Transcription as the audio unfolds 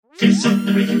Kiss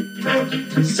Unlimited proudly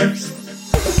presents.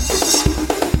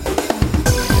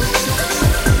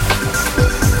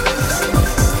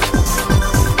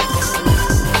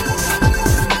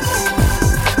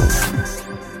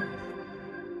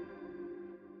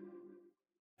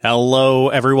 Hello,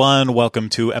 everyone. Welcome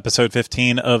to episode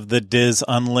 15 of the Diz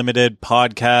Unlimited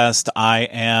podcast. I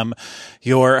am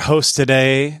your host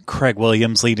today, Craig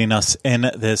Williams, leading us in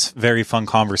this very fun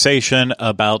conversation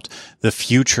about the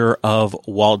future of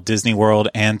Walt Disney World.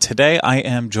 And today I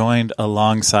am joined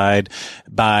alongside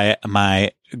by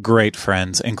my great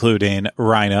friends, including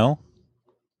Rhino.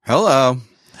 Hello.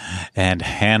 And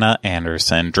Hannah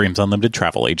Anderson, Dreams Unlimited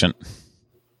travel agent.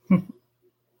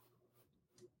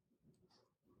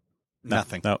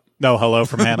 Nothing. No hello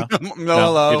from Hannah? No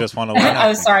hello. You just want to learn.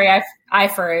 Oh, sorry. I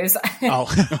froze. Oh.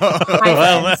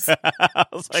 Hi, I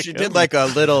was like, She did like a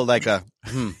little, like a,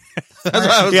 I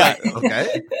was Yeah. like,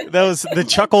 okay. That was, the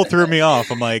chuckle threw me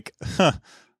off. I'm like, huh.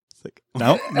 It's like,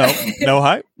 no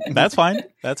hi. That's fine.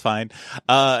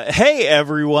 Hey,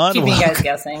 everyone. keeping you guys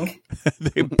guessing.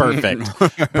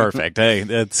 Perfect. Hey,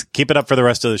 let's keep it up for the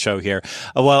rest of the show here.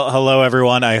 Well, hello,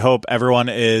 everyone. I hope everyone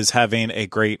is having a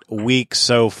great week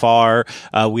so far.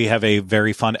 We have a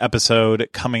very fun episode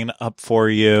coming up for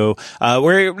you.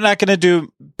 We're not going to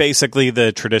do basically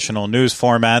the traditional news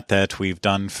format that we've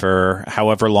done for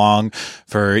however long,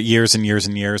 for years and years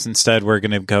and years. Instead, we're going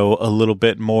to go a little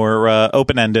bit more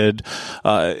open-ended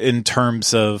in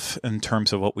terms of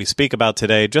what we speak about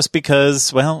today, just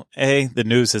because, well, A, the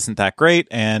news isn't that great,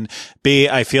 and B,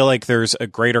 I feel like there's a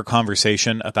greater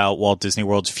conversation about Walt Disney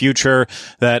World's future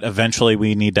that eventually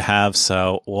we need to have,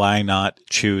 so why not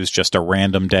choose just a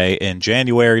random day in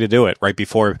January to do it, right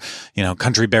before,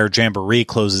 Country Bear Jamboree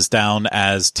closes down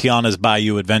as Tiana's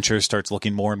Bayou Adventure starts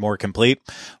looking more and more complete.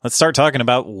 Let's start talking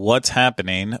about what's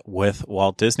happening with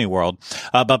Walt Disney World.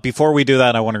 But before we do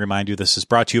that, I want to remind you this is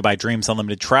brought to you by Dreams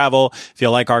Unlimited Travel. If you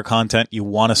like our content, you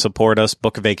want to support us,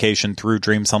 book a vacation through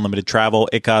Dreams Unlimited Travel.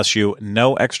 It costs you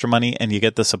no extra money, and you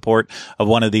get the support of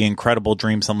one of the incredible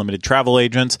Dreams Unlimited travel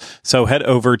agents. So head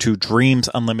over to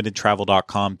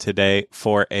dreamsunlimitedtravel.com today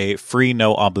for a free,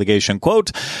 no obligation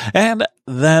quote. And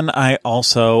then I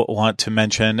also want to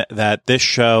mention that this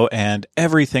show and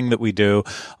everything that we do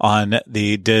on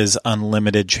the Diz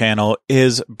Unlimited channel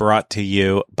is brought to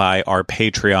you by our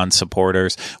Patreon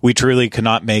supporters. We truly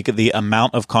cannot make the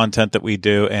amount of content that we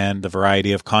do and the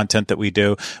variety of content that we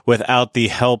do without the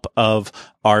help of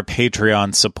our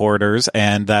Patreon supporters.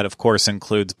 And that, of course,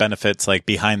 includes benefits like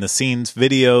behind the scenes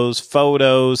videos,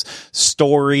 photos,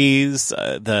 stories,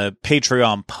 the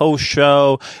Patreon post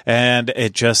show, and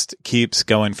it just keeps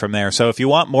going from there. So if you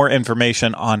want more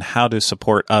information on how to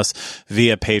support us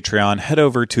via Patreon, head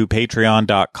over to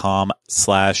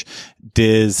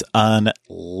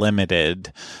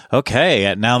patreon.com/DizUnlimited.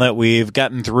 Okay. Now that we've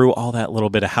gotten through all that little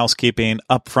bit of housekeeping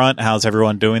up front, how's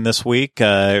everyone doing this week?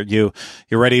 You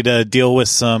ready to deal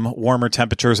with some warmer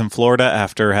temperatures in Florida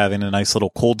after having a nice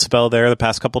little cold spell there the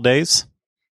past couple days?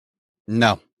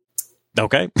 No.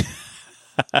 Okay.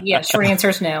 Yeah, short answer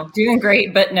is no. Doing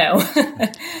great, but no.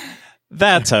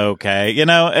 That's okay.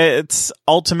 It's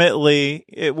ultimately,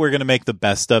 we're going to make the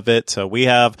best of it. So we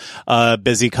have a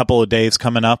busy couple of days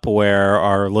coming up where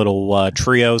our little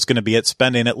trio is going to be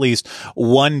spending at least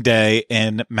one day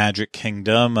in Magic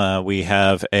Kingdom. We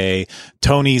have a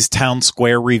Tony's Town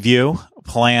Square review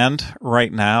planned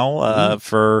right now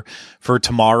for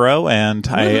tomorrow, and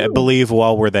I believe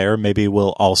while we're there, maybe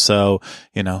we'll also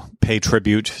pay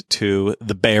tribute to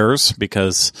the Bears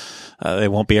because they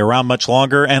won't be around much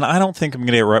longer, and I don't think I'm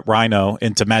going to get Rhino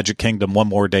into Magic Kingdom one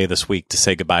more day this week to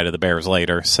say goodbye to the Bears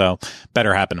later, so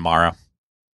better happen tomorrow.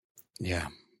 Yeah.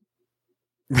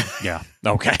 Yeah.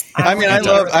 Okay. I mean, I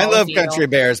love Country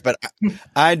Bears, but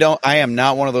I am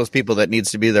not one of those people that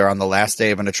needs to be there on the last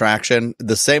day of an attraction.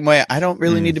 The same way I don't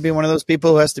really need to be one of those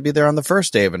people who has to be there on the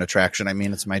first day of an attraction. I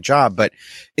mean, it's my job, but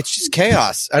it's just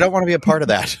chaos. I don't want to be a part of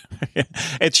that.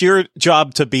 It's your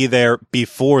job to be there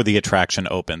before the attraction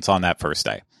opens on that first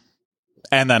day.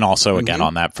 And then also again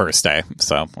on that first day.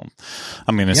 So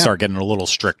I'm going to start getting a little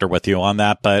stricter with you on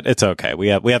that, but it's okay. We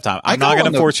have time. I'm not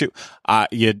going to force you.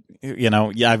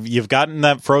 You've gotten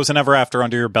that Frozen Ever After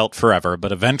under your belt forever,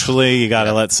 but eventually you got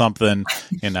to let something,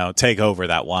 take over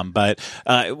that one. But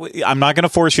I'm not going to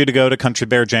force you to go to Country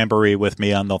Bear Jamboree with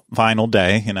me on the final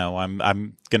day.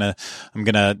 I'm gonna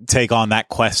take on that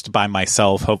quest by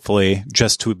myself, hopefully,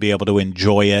 just to be able to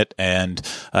enjoy it and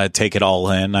take it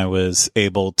all in. I was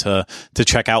able to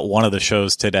check out one of the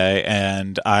shows today,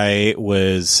 and I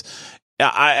was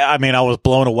I mean, I was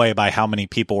blown away by how many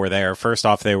people were there. First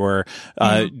off, they were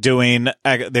doing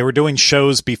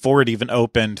shows before it even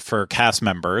opened for cast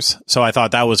members. So I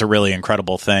thought that was a really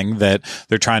incredible thing, that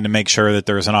they're trying to make sure that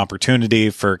there's an opportunity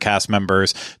for cast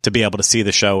members to be able to see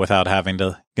the show without having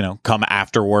to, come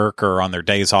after work or on their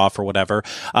days off or whatever.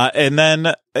 And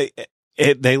then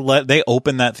they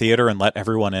opened that theater and let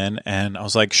everyone in, and I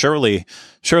was like, surely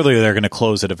they're going to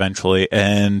close it eventually.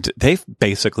 And they've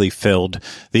basically filled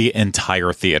the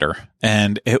entire theater,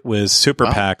 and it was super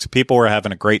packed. People were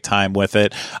having a great time with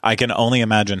it. I can only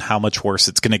imagine how much worse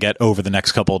it's going to get over the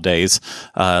next couple of days,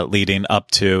 leading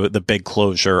up to the big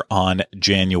closure on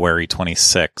January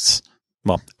 26th.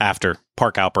 Well, after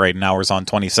Park Operating Hours on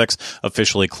 26th,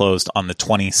 officially closed on the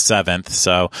 27th.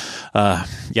 So,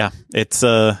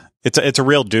 it's a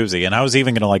real doozy. And I was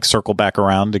even going to circle back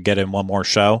around to get in one more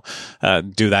show,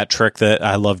 do that trick that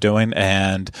I love doing.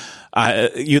 And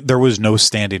there was no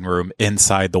standing room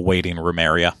inside the waiting room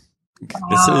area. Wow.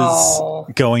 This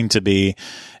is going to be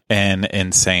an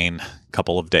insane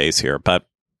couple of days here, but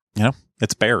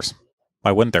it's Bears.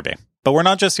 Why wouldn't there be? But we're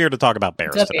not just here to talk about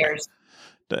Bears. The today. Bears.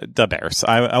 The Bears.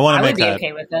 I want to make that. I would be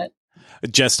okay with it.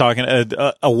 Just talking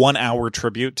a 1 hour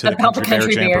tribute to the Country Bear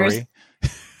Jamboree.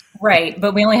 Right,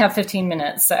 but we only have 15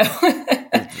 minutes, so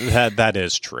that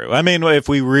is true. I mean, if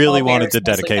we really wanted to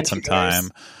dedicate some time,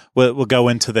 we'll go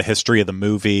into the history of the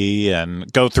movie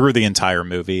and go through the entire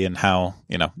movie and how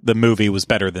the movie was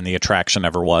better than the attraction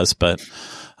ever was. But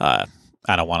I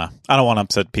don't want to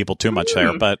upset people too much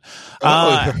there. But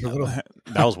that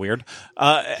was weird.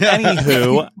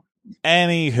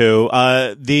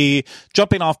 Anywho, the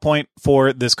jumping off point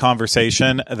for this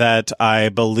conversation that I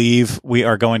believe we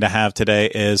are going to have today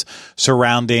is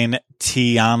surrounding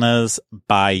Tiana's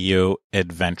Bayou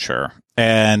Adventure.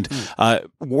 And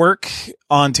work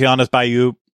on Tiana's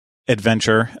Bayou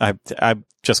Adventure, I'm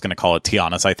just going to call it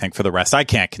Tiana's, I think, for the rest. I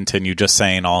can't continue just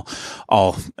saying all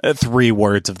 3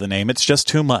 words of the name. It's just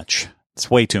too much.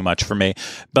 It's way too much for me.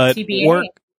 But TBA. Work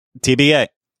TBA.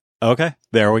 Okay,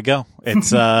 there we go.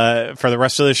 It's for the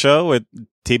rest of the show with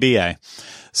TBA.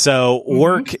 So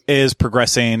work is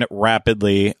progressing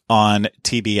rapidly on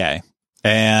TBA,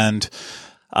 and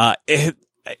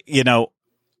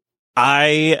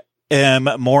I am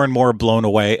more and more blown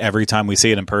away every time we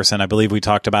see it in person. I believe we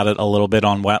talked about it a little bit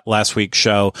on last week's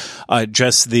show.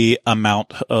 Just the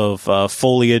amount of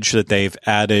foliage that they've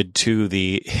added to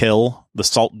the hill, the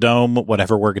salt dome,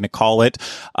 whatever we're going to call it,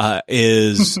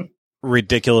 is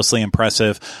ridiculously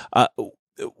impressive.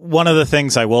 One of the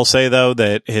things I will say, though,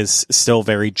 that is still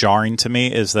very jarring to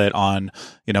me is that on,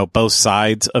 both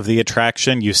sides of the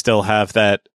attraction, you still have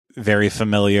that very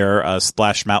familiar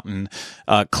Splash Mountain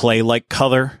clay-like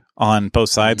color on both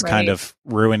sides, kind of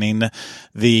ruining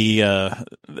the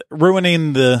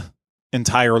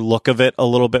entire look of it a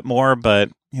little bit more.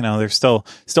 But there's still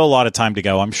a lot of time to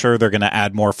go. I'm sure they're going to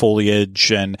add more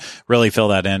foliage and really fill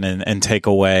that in and take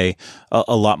away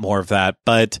a lot more of that.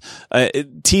 But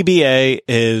TBA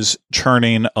is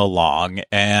churning along,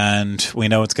 and we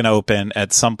know it's going to open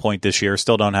at some point this year.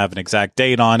 Still don't have an exact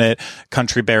date on it.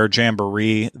 Country Bear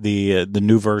Jamboree, the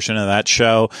new version of that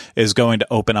show, is going to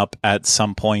open up at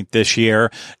some point this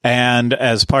year. And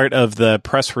as part of the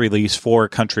press release for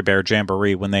Country Bear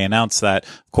Jamboree, when they announced that,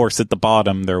 of course, at the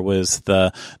bottom there was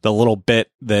the little bit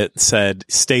that said,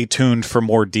 stay tuned for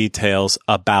more details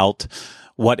about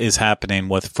what is happening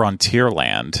with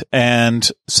Frontierland. And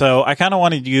so I kind of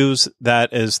wanted to use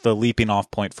that as the leaping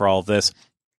off point for all of this.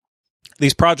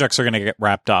 These projects are going to get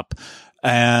wrapped up,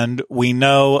 and we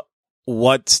know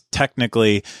what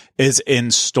technically is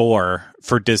in store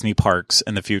for Disney parks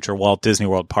in the future, Walt Disney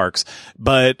World parks.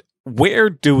 But where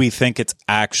do we think it's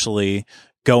actually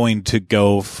going to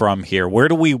go from here? Where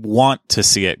do we want to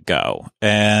see it go?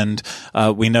 And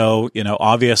we know,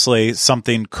 obviously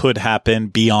something could happen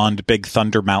beyond Big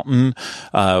Thunder Mountain.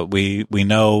 We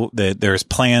know that there's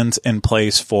plans in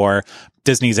place for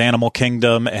Disney's Animal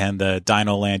Kingdom and the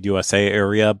Dino Land USA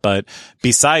area. But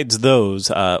besides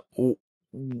those,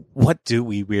 what do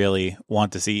we really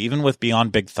want to see? Even with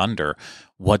Beyond Big Thunder,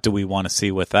 what do we want to see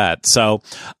with that? So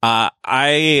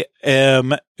I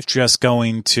am just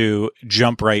going to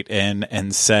jump right in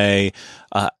and say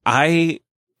I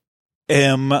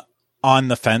am on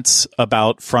the fence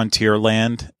about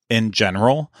Frontierland in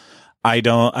general. I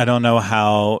don't know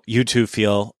how you two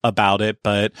feel about it,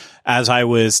 but as I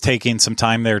was taking some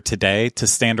time there today to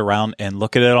stand around and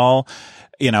look at it all,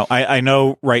 I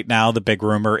know right now the big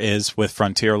rumor is with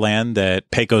Frontierland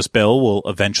that Pecos Bill will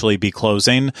eventually be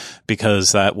closing,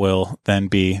 because that will then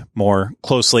be more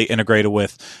closely integrated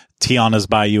with Tiana's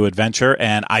Bayou Adventure.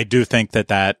 And I do think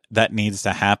that needs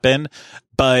to happen.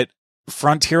 But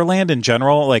Frontierland in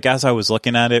general, like as I was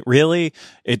looking at it, really,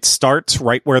 it starts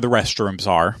right where the restrooms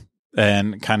are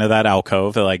and kind of that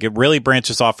alcove. Like it really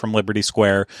branches off from Liberty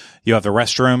Square. You have the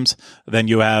restrooms, then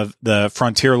you have the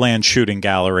Frontierland shooting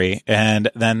gallery, and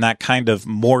then that kind of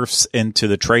morphs into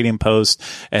the Trading Post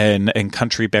and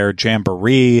Country Bear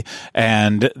Jamboree.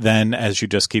 And then as you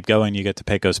just keep going, you get to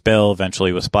Pecos Bill,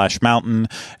 eventually with Splash Mountain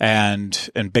and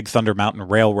Big Thunder Mountain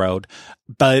Railroad.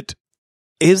 But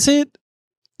is it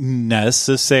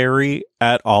necessary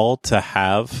at all to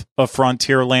have a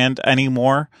Frontierland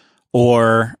anymore?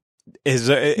 Or is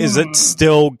it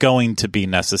still going to be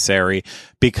necessary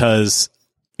because,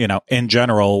 you know, in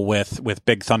general with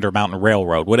Big Thunder Mountain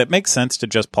Railroad, would it make sense to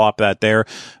just plop that there?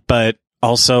 But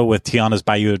also with Tiana's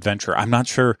Bayou Adventure, I'm not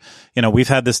sure, you know, we've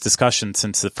had this discussion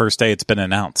since the first day it's been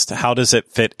announced. How does it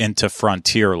fit into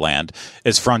Frontierland?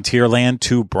 Is Frontierland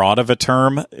too broad of a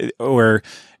term, or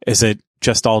is it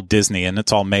just all Disney and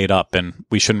it's all made up and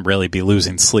we shouldn't really be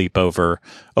losing sleep over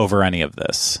any of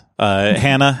this?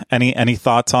 Hannah, any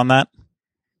thoughts on that?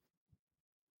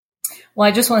 Well,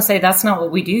 I just want to say that's not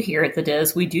what we do here at the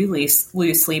Diz. We do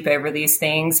lose sleep over these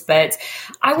things, but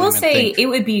I will say it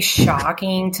would be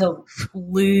shocking to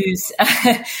lose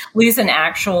an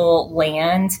actual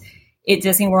land at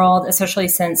Disney World, especially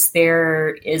since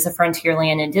there is a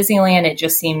Frontierland in Disneyland. It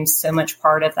just seems so much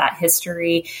part of that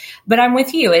history. But I'm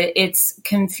with you. It's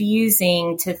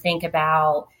confusing to think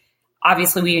about.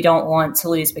 Obviously, we don't want to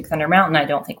lose Big Thunder Mountain. I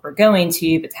don't think we're going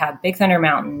to, but to have Big Thunder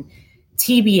Mountain,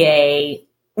 TBA,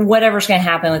 whatever's going to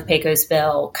happen with Pecos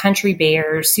Bill, Country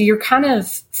Bears. So you're kind of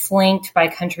flanked by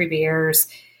Country Bears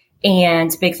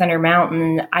and Big Thunder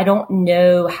Mountain. I don't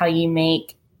know how you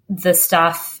make the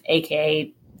stuff,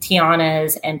 aka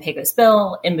Tiana's and Pecos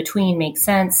Bill, in between make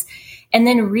sense. And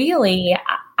then really,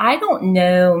 I don't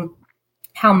know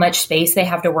how much space they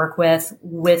have to work with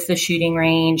the shooting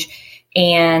range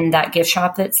and that gift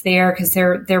shop that's there, because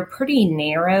they're pretty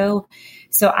narrow.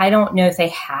 So I don't know if they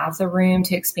have the room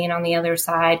to expand on the other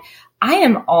side. I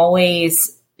am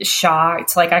always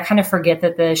shocked. Like, I kind of forget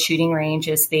that the shooting range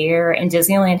is there, and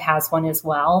Disneyland has one as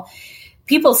well.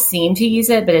 People seem to use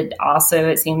it, but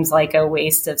it seems like a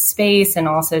waste of space, and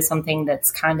also something that's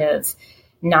kind of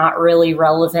not really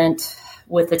relevant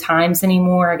with the times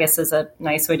anymore, I guess is a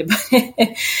nice way to put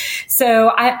it. So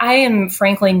I am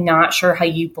frankly not sure how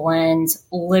you blend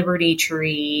Liberty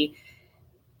Tree,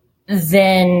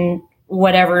 then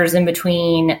whatever's in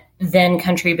between, then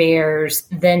Country Bears,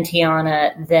 then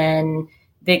Tiana, then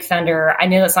Big Thunder. I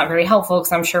know that's not very helpful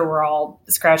because I'm sure we're all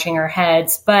scratching our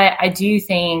heads, but I do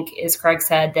think, as Craig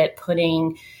said, that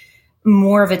putting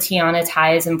more of a Tiana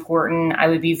tie is important. I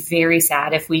would be very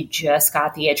sad if we just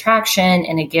got the attraction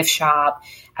and a gift shop.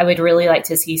 I would really like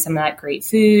to see some of that great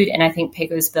food, and I think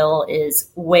Pecos Bill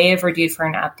is way overdue for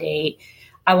an update.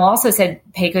 I will also say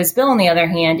Pecos Bill, on the other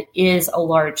hand, is a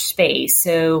large space.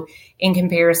 So in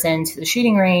comparison to the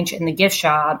shooting range and the gift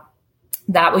shop,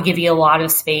 that would give you a lot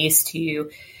of space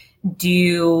to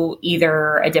do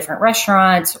either a different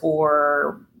restaurant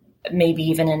or maybe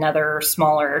even another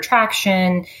smaller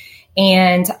attraction.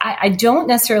 And I don't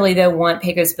necessarily, though, want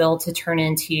Pecos Bill to turn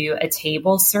into a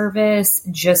table service,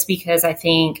 just because I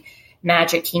think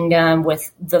Magic Kingdom,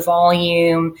 with the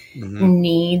volume,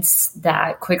 needs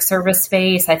that quick service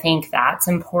space. I think that's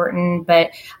important.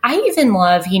 But I even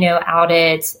love, out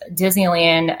at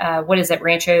Disneyland, what is it,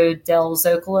 Rancho del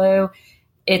Zocalo?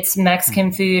 It's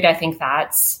Mexican food. I think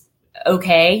that's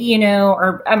okay,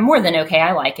 or more than okay.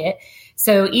 I like it.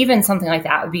 So even something like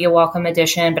that would be a welcome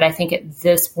addition. But I think at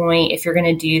this point, if you're going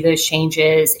to do those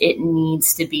changes, it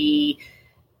needs to be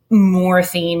more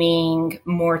theming,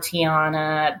 more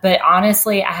Tiana. But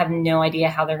honestly, I have no idea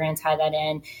how they're going to tie that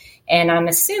in. And I'm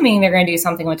assuming they're going to do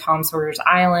something with Tom Sawyer's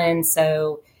Island.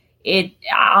 So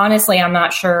honestly, I'm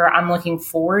not sure. I'm looking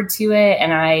forward to it.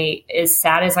 And as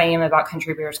sad as I am about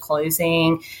Country Bears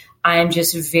closing, I'm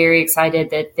just very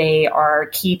excited that they are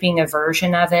keeping a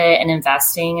version of it and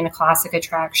investing in a classic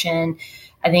attraction.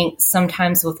 I think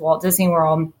sometimes with Walt Disney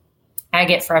World, I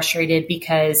get frustrated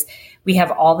because we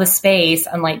have all the space,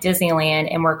 unlike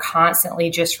Disneyland, and we're constantly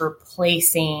just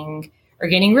replacing or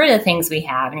getting rid of things we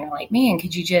have. And you're like, man,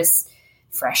 could you just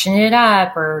freshen it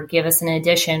up or give us an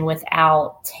addition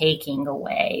without taking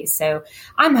away? So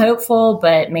I'm hopeful,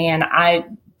 but man, I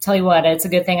tell you what, it's a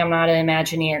good thing I'm not an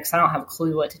Imagineer because I don't have a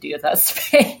clue what to do with that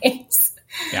space.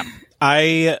 Yeah.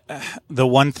 The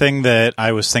one thing that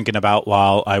I was thinking about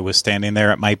while I was standing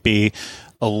there, it might be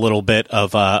a little bit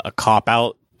of a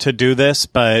cop-out to do this,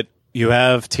 but you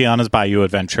have Tiana's Bayou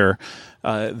Adventure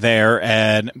there,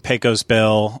 and Pecos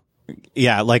Bill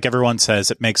like everyone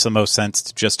says, it makes the most sense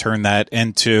to just turn that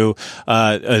into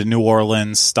a New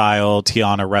Orleans style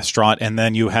Tiana restaurant. And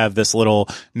then you have this little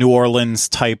New Orleans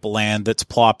type land that's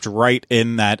plopped right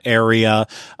in that area.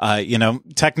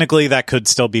 Technically that could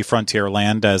still be frontier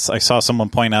land, as I saw someone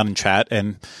point out in chat,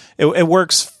 and it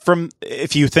works from,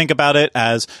 if you think about it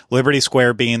as Liberty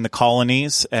Square being the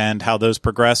colonies and how those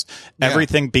progressed,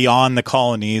 everything beyond the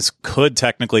colonies could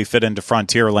technically fit into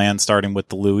frontier land, starting with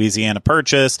the Louisiana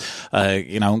Purchase,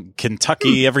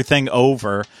 Kentucky, everything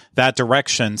over that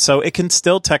direction. So it can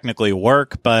still technically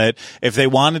work, but if they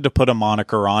wanted to put a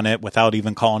moniker on it without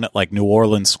even calling it like New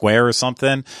Orleans Square or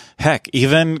something, heck,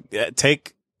 even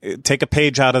take a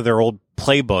page out of their old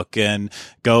playbook and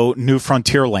go New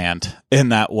Frontierland in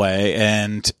that way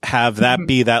and have that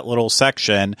be that little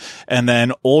section. And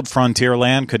then Old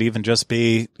Frontierland could even just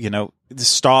be,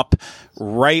 stop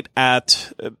right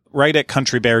at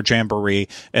Country Bear Jamboree,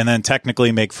 and then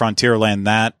technically make Frontierland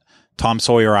that, Tom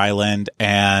Sawyer Island,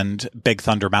 and Big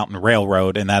Thunder Mountain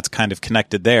Railroad, and that's kind of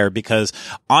connected there. Because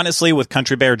honestly, with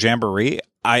Country Bear Jamboree,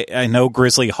 I know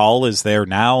Grizzly Hall is there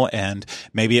now, and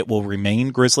maybe it will remain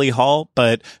Grizzly Hall,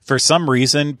 but for some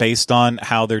reason, based on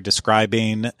how they're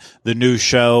describing the new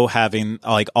show, having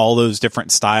like all those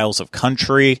different styles of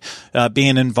country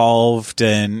being involved,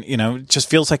 and it just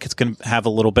feels like it's going to have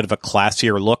a little bit of a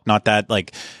classier look, not that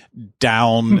like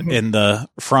down in the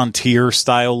frontier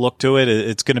style look to it.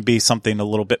 It's going to be something a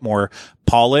little bit more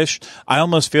polished. I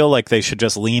almost feel like they should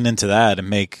just lean into that and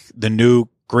make the new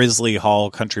Grizzly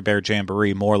Hall Country Bear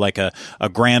Jamboree more like a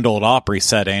Grand Ole Opry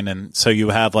setting. And so you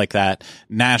have like that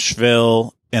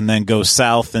Nashville, and then go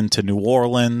south into New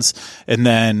Orleans, and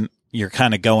then you're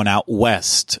kind of going out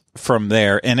west from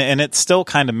there. And it still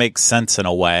kind of makes sense in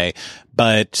a way,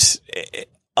 but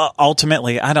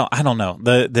ultimately, I don't know.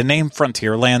 The name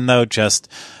Frontierland, though, just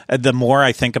the more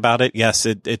I think about it, yes,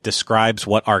 it describes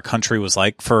what our country was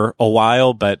like for a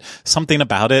while, but something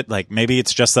about it, like maybe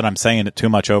it's just that I'm saying it too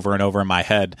much over and over in my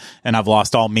head, and I've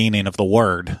lost all meaning of the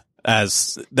word,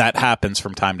 as that happens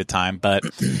from time to time. But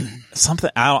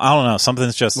something, I don't know,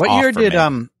 something's just what off year for did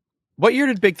me. What year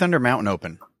did Big Thunder Mountain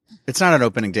open? It's not an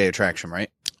opening day attraction,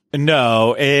 right?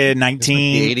 No, in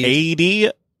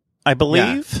 1980, I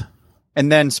believe. Yeah. And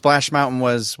then Splash Mountain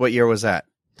what year was that?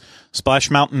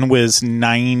 Splash Mountain was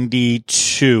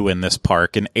 92 in this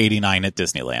park and 89 at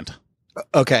Disneyland.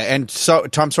 Okay. And so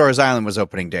Tom Sawyer's Island was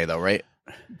opening day, though, right?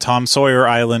 Tom Sawyer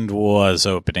Island was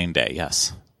opening day,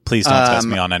 yes. Please don't test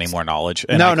me on any more knowledge.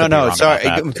 And no.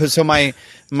 Sorry. Because so my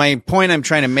point I'm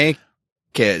trying to make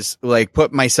is like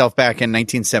put myself back in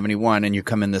 1971, and you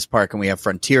come in this park and we have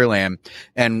Frontierland,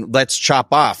 and let's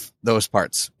chop off those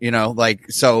parts,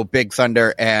 so Big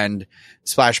Thunder and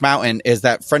Splash Mountain is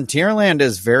that Frontierland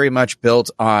is very much built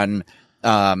on,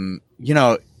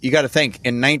 you got to think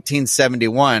in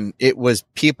 1971, it was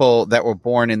people that were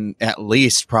born in at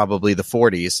least probably the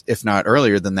 40s, if not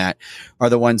earlier than that, are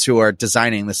the ones who are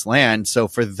designing this land. So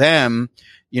for them,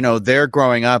 their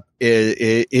growing up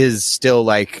is still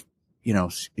like,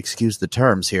 excuse the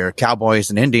terms here,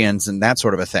 cowboys and Indians and that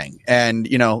sort of a thing. And,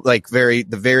 like the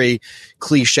very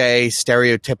cliche,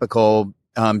 stereotypical,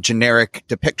 generic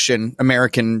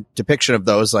American depiction of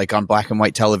those, like on black and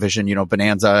white television,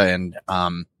 Bonanza and,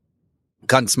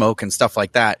 Gunsmoke and stuff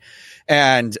like that.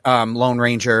 And, Lone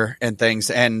Ranger and things.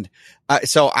 And,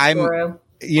 so I'm,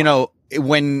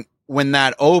 when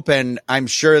that opened, I'm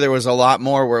sure there was a lot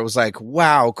more where it was like,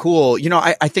 wow, cool.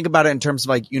 I think about it in terms of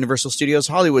like Universal Studios.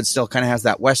 Hollywood still kind of has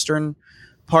that Western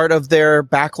part of their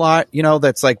backlot,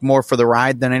 that's like more for the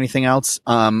ride than anything else,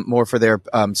 more for their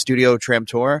studio tram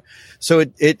tour. So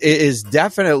it is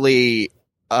definitely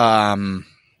a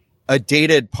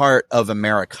dated part of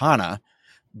Americana.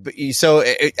 So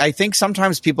I think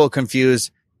sometimes people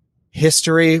confuse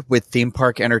history with theme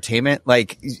park entertainment.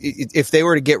 Like if they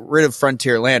were to get rid of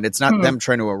Frontierland, it's not them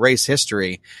trying to erase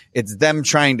history. It's them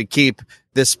trying to keep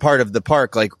this part of the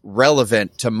park like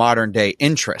relevant to modern day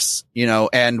interests,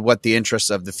 and what the interests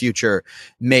of the future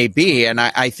may be. And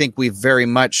I think we very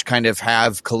much kind of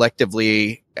have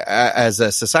collectively as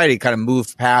a society kind of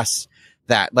moved past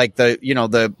that, like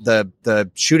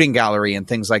the shooting gallery and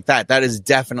things like that. That is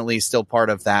definitely still part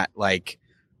of that, like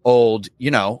old,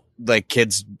 like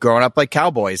kids growing up like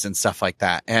cowboys and stuff like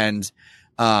that. And,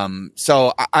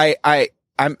 so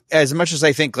I'm as much as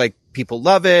I think like people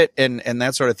love it and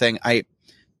that sort of thing,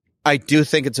 I do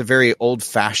think it's a very old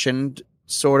fashioned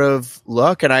sort of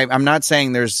look. And I'm not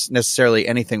saying there's necessarily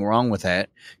anything wrong with it.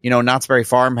 Knott's Berry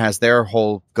Farm has their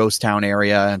whole ghost town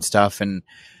area and stuff. And,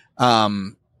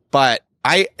 but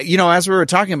as we were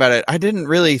talking about it, I didn't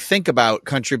really think about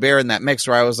Country Bear in that mix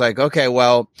where I was like, okay,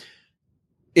 well,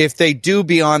 if they do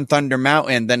Beyond Thunder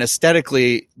Mountain, then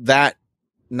aesthetically, but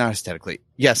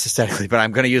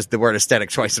I'm going to use the word aesthetic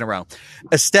twice in a row.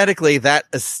 Aesthetically, that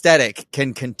aesthetic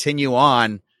can continue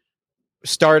on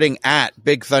starting at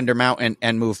Big Thunder Mountain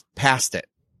and move past it.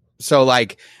 So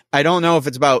like, I don't know if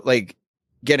it's about like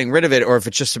getting rid of it or if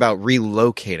it's just about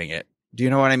relocating it. Do you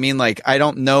know what I mean? Like, I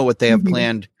don't know what they have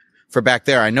planned for back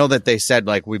there. I know that they said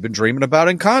like, we've been dreaming about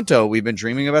Encanto. We've been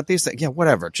dreaming about these things. Yeah,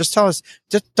 whatever. Just tell us,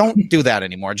 just don't do that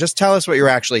anymore. Just tell us what you're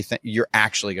actually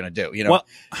going to do, you know? Well,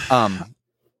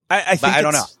 I think I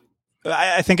don't know.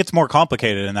 I think it's more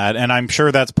complicated than that. And I'm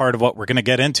sure that's part of what we're going to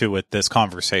get into with this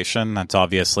conversation. That's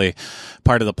obviously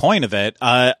part of the point of it.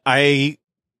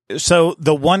 So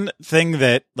the one thing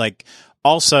that like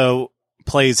also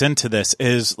plays into this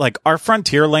is like our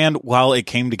Frontierland, while it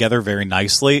came together very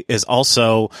nicely, is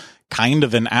also kind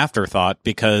of an afterthought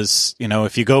because, you know,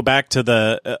 if you go back to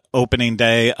the opening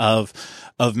day of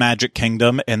Magic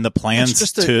Kingdom and the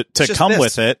plans to come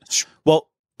with it, well,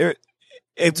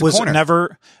 it was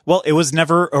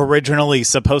never originally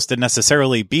supposed to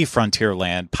necessarily be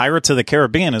Frontierland. Pirates of the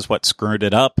Caribbean is what screwed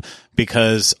it up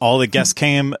because all the guests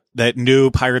came that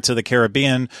knew Pirates of the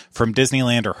Caribbean from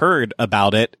Disneyland or heard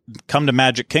about it, come to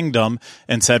Magic Kingdom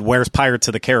and said, "Where's Pirates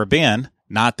of the Caribbean?"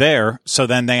 Not there. So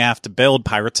then they have to build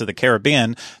Pirates of the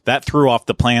Caribbean. That threw off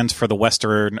the plans for the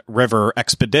Western River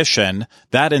Expedition,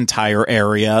 that entire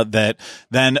area that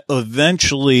then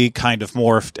eventually kind of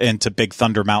morphed into Big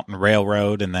Thunder Mountain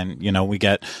Railroad. And then, you know, we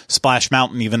get Splash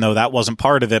Mountain, even though that wasn't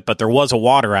part of it, but there was a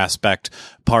water aspect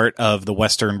part of the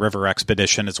Western River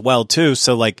Expedition as well, too.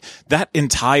 So like that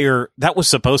was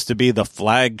supposed to be the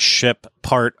flagship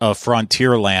part of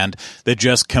Frontierland that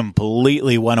just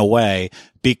completely went away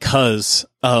because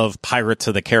of Pirates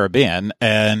of the Caribbean.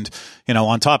 And, you know,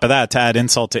 on top of that, to add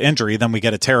insult to injury, then we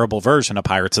get a terrible version of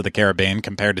Pirates of the Caribbean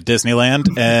compared to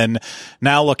Disneyland. And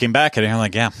now looking back at it, I'm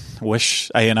like, yeah,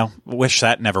 wish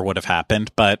that never would have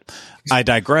happened, but I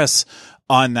digress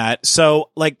on that. So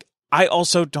like, I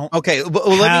also don't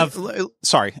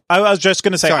sorry. I was just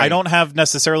going to say, I don't have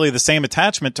necessarily the same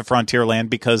attachment to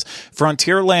Frontierland because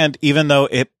Frontierland, even though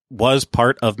it was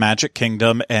part of Magic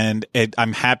Kingdom and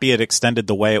I'm happy it extended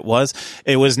the way it was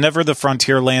never the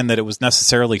Frontierland that it was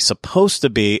necessarily supposed to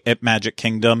be at Magic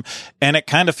Kingdom. And it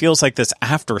kind of feels like this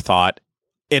afterthought,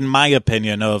 in my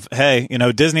opinion, of, hey, you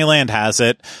know, Disneyland has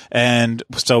it. And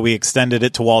so we extended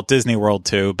it to Walt Disney World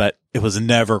too, but it was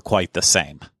never quite the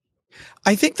same.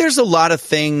 I think there's a lot of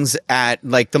things at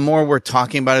like the more we're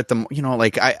talking about it, the more, you know,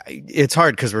 like it's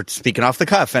hard because we're speaking off the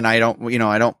cuff and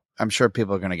I'm sure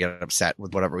people are going to get upset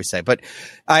with whatever we say, but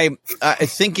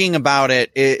thinking about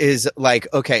it is like,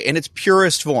 okay, in its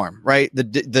purest form, right?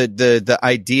 The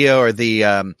idea or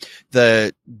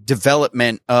the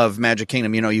development of Magic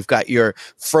Kingdom, you know, you've got your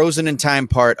frozen in time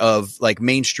part of like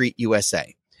Main Street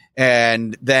USA.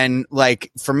 And then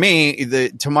like for me,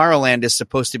 the Tomorrowland is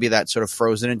supposed to be that sort of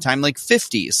frozen in time, like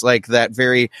 50s, like that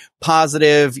very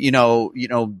positive, what's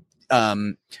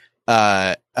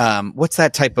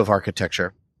that type of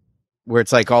architecture where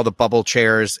it's like all the bubble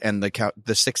chairs and the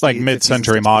 60s, like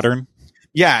mid-century modern.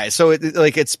 Yeah. So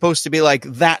it's supposed to be like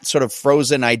that sort of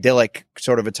frozen idyllic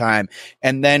sort of a time.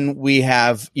 And then we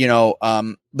have,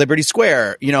 Liberty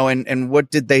Square, and what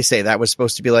did they say? That was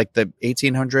supposed to be like the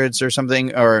 1800s or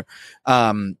something, or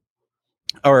I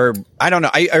don't know.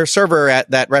 Our server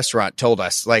at that restaurant told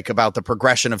us like about the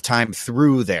progression of time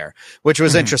through there, which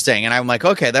was interesting. And I'm like,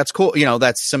 okay, that's cool.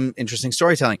 That's some interesting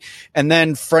storytelling. And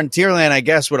then Frontierland, I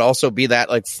guess, would also be that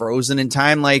like frozen in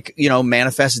time, like,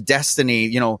 Manifest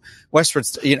Destiny,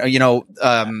 westwards,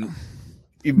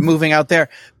 moving out there.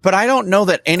 But I don't know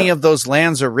that any of those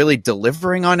lands are really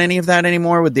delivering on any of that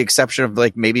anymore, with the exception of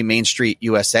like maybe Main Street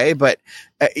USA. But,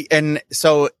 and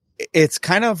so it's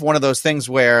kind of one of those things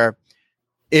where,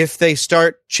 if they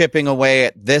start chipping away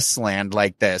at this land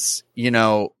like this,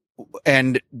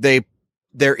 and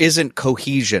there isn't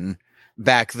cohesion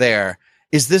back there,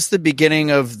 is this the beginning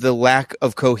of the lack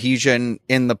of cohesion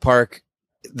in the park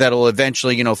that'll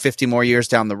eventually, 50 more years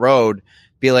down the road,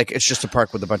 be like, it's just a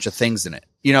park with a bunch of things in it,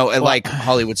 like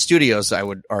Hollywood Studios, I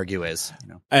would argue is,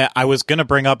 I was going to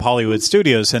bring up Hollywood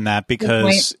Studios in that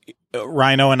because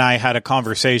Rhino and I had a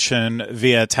conversation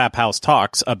via Tap House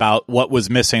Talks about what was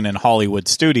missing in Hollywood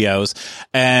Studios.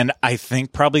 And I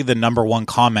think probably the number one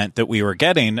comment that we were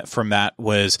getting from that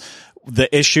was the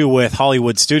issue with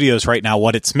Hollywood Studios right now.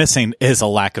 What it's missing is a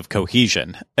lack of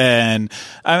cohesion. And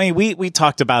I mean, we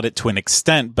talked about it to an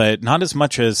extent, but not as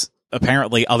much as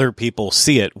apparently other people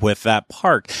see it with that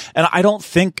park. And I don't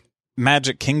think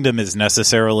Magic Kingdom is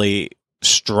necessarily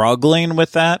struggling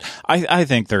with that. I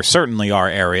think there certainly are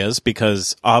areas,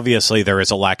 because obviously there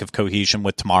is a lack of cohesion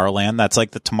with Tomorrowland. That's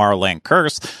like the Tomorrowland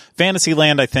curse.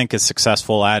 Fantasyland, I think, is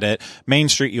successful at it. Main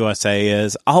Street USA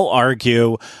is. I'll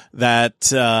argue that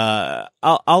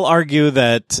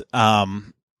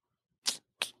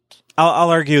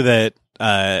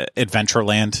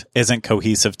Adventureland isn't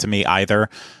cohesive to me either.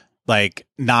 Like,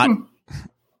 not.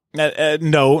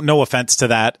 No offense to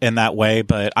that in that way,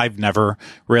 but I've never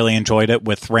really enjoyed it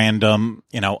with random,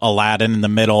 Aladdin in the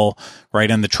middle,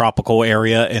 right in the tropical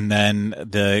area, and then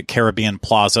the Caribbean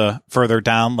Plaza further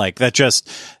down. Like,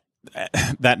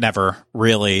 that never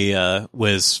really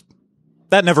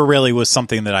was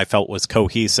something that I felt was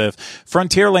cohesive.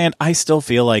 Frontierland, I still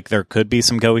feel like there could be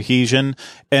some cohesion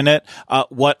in it.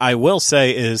 What I will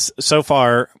say is, so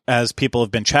far as people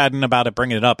have been chatting about it,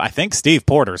 bringing it up, I think Steve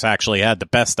Porter's actually had the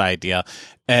best idea.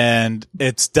 And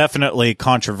it's definitely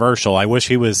controversial. I wish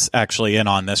he was actually in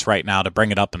on this right now to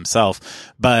bring it up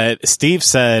himself. But Steve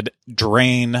said,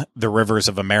 drain the rivers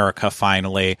of America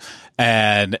finally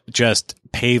and just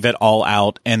pave it all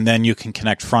out. And then you can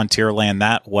connect Frontierland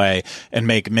that way and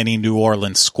make mini New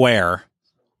Orleans Square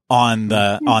on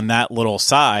that little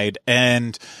side.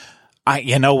 And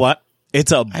you know what?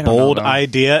 It's a bold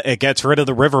idea. It gets rid of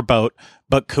the riverboat.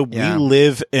 But could we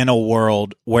live in a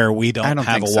world where we don't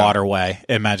have a waterway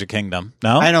in Magic Kingdom?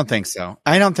 No, I don't think so.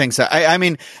 I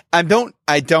mean, I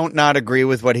don't not agree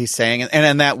with what he's saying,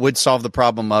 and that would solve the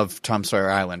problem of Tom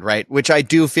Sawyer Island, right? Which I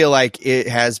do feel like it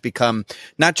has become,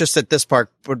 not just at this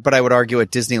park, but I would argue at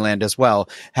Disneyland as well,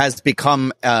 has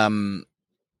become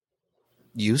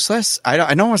useless. I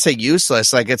don't want to say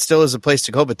useless. Like, it still is a place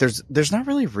to go, but there's not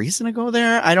really a reason to go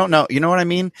there. I don't know. You know what I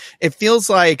mean? It feels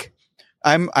like.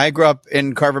 I grew up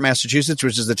in Carver, Massachusetts,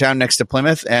 which is the town next to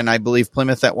Plymouth, and I believe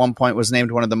Plymouth at one point was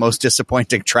named one of the most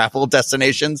disappointing travel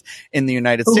destinations in the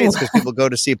United States, because people go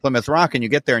to see Plymouth Rock and you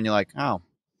get there and you're like, oh,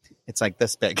 it's like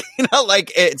this big,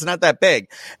 like, it's not that big.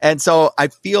 And so I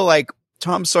feel like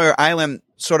Tom Sawyer Island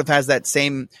sort of has that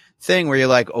same thing where you're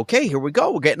like, okay, here we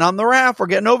go. We're getting on the raft. We're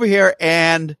getting over here.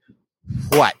 And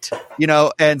what,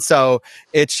 and so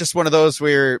it's just one of those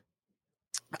where,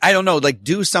 I don't know, like,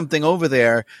 do something over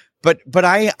there. But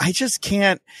I just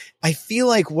can't. I feel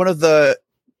like one of the,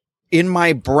 in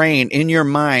my brain, in your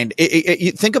mind,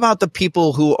 you think about the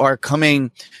people who are coming,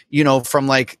 from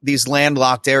like these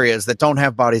landlocked areas that don't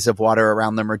have bodies of water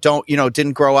around them, or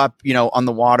didn't grow up, on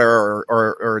the water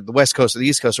or the West Coast or the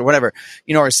East Coast or whatever,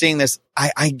 are seeing this.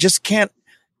 I just can't.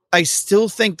 I still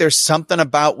think there's something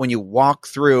about when you walk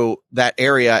through that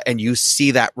area and you see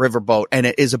that riverboat, and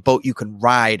it is a boat you can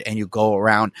ride and you go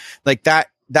around like that.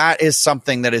 That is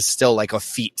something that is still like a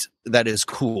feat that is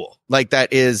cool. Like,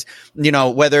 that is,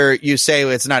 whether you say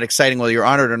it's not exciting, whether you're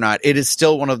honored or not, it is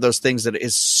still one of those things that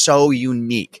is so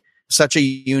unique, such a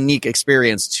unique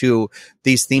experience to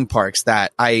these theme parks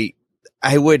that I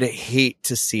would hate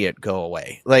to see it go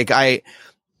away. Like, it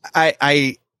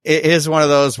is one of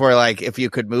those where, like, if you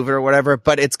could move it or whatever,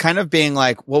 but it's kind of being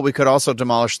like, well, we could also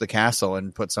demolish the castle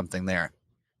and put something there.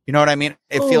 You know what I mean?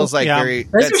 It feels like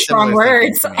those are strong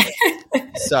words.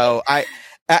 So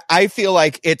I feel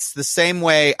like it's the same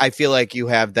way. I feel like you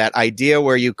have that idea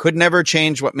where you could never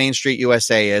change what Main Street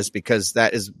USA is, because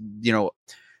that is,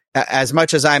 as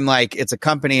much as I'm like, it's a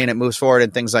company and it moves forward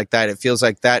and things like that, it feels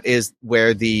like that is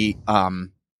where the,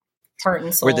 heart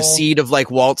and soul, where the seed of like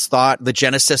Walt's thought, the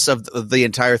genesis of the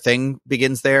entire thing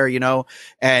begins there,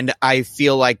 and I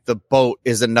feel like the boat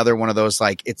is another one of those,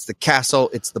 like, it's the castle,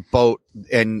 it's the boat,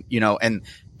 and, and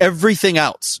everything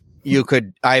else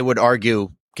I would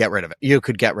argue, get rid of it. You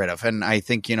could get rid of. And I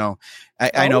think, I know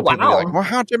people are like, well,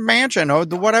 Haunted Mansion or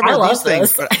whatever these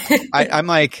things, but I'm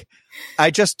like,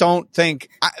 I just don't think.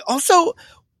 Also,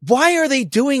 why are they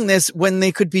doing this when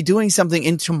they could be doing something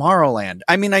in Tomorrowland?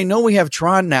 I mean, I know we have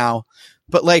Tron now,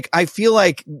 but like, I feel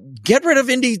like get rid of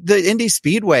the Indy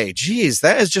Speedway. Jeez,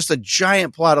 that is just a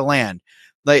giant plot of land.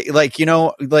 Like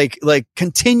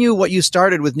continue what you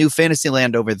started with New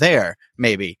Fantasyland over there,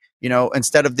 maybe,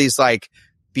 instead of these like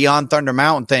Beyond Thunder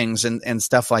Mountain things and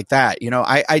stuff like that.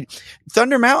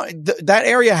 Thunder Mountain, that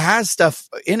area has stuff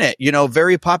in it,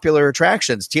 very popular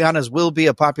attractions. Tiana's will be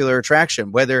a popular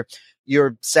attraction, whether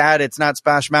you're sad it's not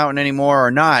Splash Mountain anymore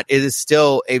or not. It is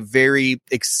still a very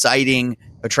exciting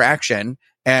attraction,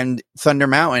 and Thunder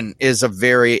Mountain is a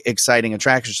very exciting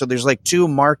attraction. So there's like two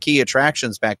marquee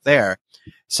attractions back there.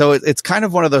 So it's kind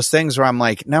of one of those things where I'm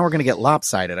like, now we're going to get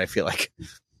lopsided, I feel like.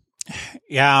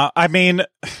 Yeah, I mean,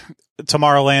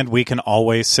 Tomorrowland, we can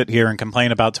always sit here and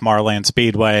complain about Tomorrowland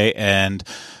Speedway and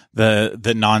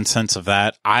the nonsense of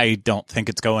that. I don't think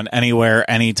it's going anywhere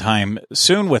anytime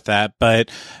soon with that.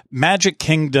 But Magic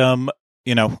Kingdom,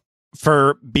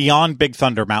 for beyond Big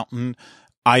Thunder Mountain,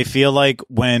 I feel like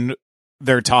when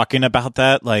they're talking about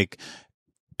that, like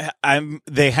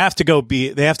they have to go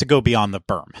beyond the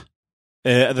berm.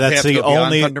 That's the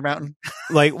only Thunder Mountain.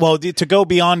 To go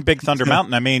beyond Big Thunder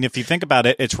Mountain. I mean, if you think about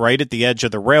it, it's right at the edge of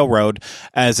the railroad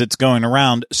as it's going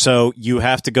around. So you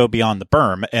have to go beyond the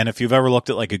berm. And if you've ever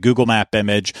looked at like a Google Map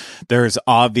image, there's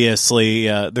obviously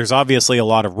a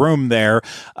lot of room there.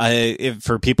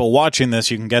 For people watching this,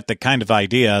 you can get the kind of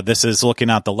idea. This is looking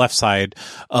out the left side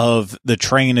of the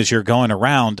train as you're going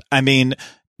around. I mean,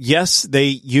 yes, they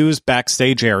use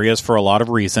backstage areas for a lot of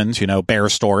reasons, bear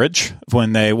storage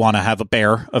when they want to have a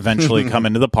bear eventually come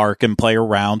into the park and play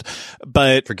around.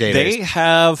 But they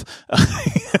have,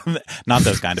 not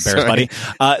those kind of bears, buddy.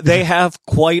 They have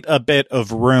quite a bit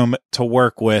of room to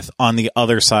work with on the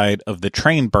other side of the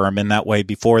train berm. And that way,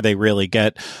 before they really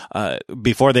get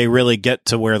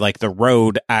to where like the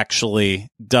road actually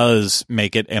does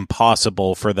make it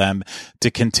impossible for them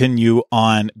to continue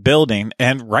on building.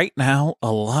 And right now,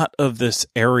 a lot of this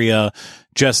area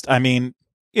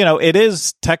it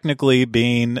is technically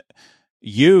being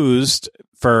used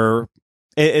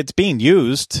it's being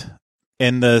used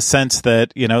in the sense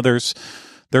that,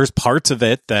 there's parts of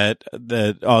it that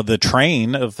the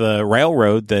train of the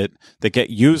railroad that get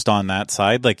used on that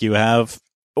side. Like you have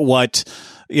what,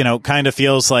 kind of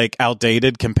feels like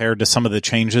outdated compared to some of the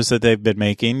changes that they've been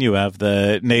making. You have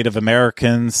the Native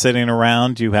Americans sitting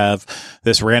around. You have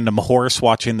this random horse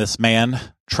watching this man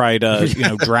try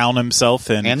to, drown himself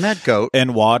in and that goat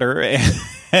in water.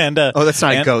 And that's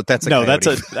not a goat. That's a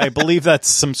coyote. I believe that's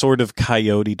some sort of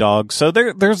coyote dog. So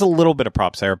there's a little bit of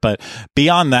props there, but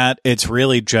beyond that, it's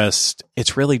really just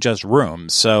room.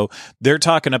 So they're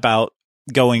talking about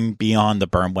going beyond the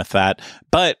berm with that,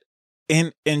 but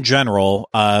in general,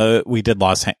 we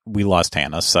lost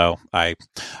Hannah, so I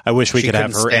wish we could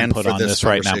have her input on this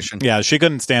right now. Yeah, she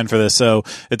couldn't stand for this, so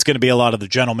it's going to be a lot of the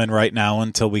gentlemen right now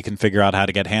until we can figure out how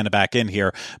to get Hannah back in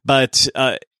here. But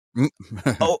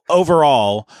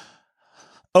overall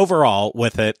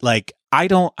with it, like I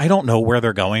don't know where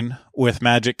they're going with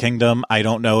Magic Kingdom. I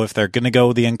don't know if they're going to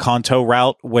go the Encanto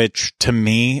route, which to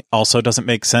me also doesn't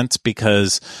make sense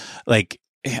because like.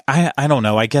 I don't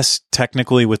know. I guess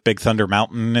technically with Big Thunder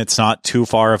Mountain, it's not too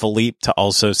far of a leap to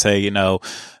also say,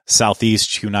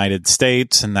 Southeast United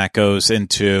States, and that goes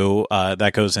into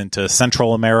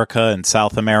Central America and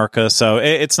South America. So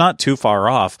it's not too far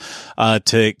off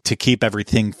to keep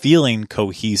everything feeling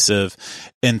cohesive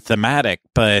and thematic.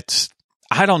 But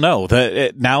I don't know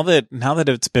now that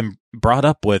it's been brought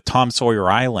up with Tom Sawyer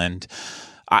Island,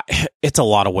 it's a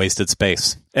lot of wasted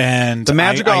space. And the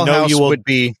Magical House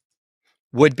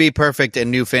would be perfect in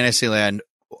New Fantasyland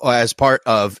as part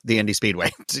of the Indy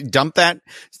Speedway. Dump that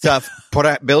stuff,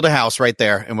 build a house right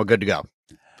there, and we're good to go.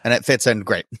 And it fits in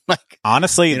great. Like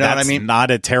honestly, that's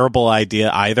not a terrible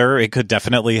idea either. It could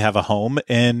definitely have a home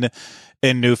in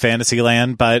New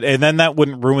Fantasyland, and then that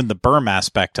wouldn't ruin the berm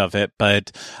aspect of it.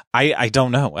 But I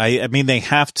don't know. I mean, they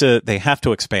have to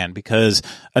expand, because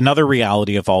another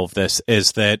reality of all of this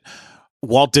is that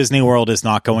Walt Disney World is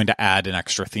not going to add an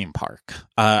extra theme park.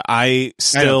 I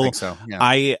don't think so.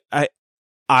 Yeah.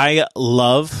 I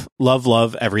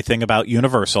love everything about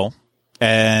Universal,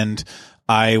 and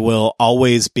I will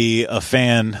always be a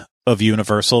fan of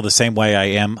Universal the same way I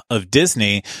am of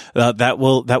Disney. That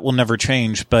will never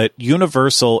change. But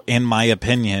Universal, in my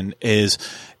opinion, is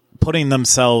putting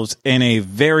themselves in a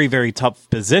very, very tough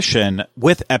position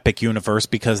with Epic Universe,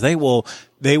 because they will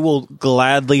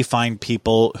gladly find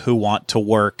people who want to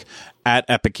work at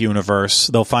Epic Universe.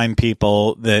 They'll find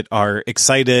people that are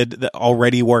excited, that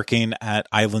already working at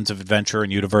Islands of Adventure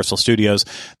and Universal Studios,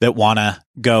 that want to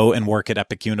go and work at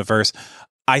Epic Universe.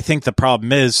 I think the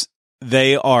problem is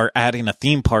they are adding a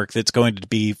theme park that's going to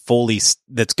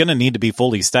need to be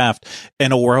fully staffed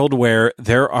in a world where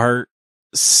there are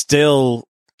still,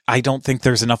 I don't think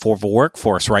there's enough of a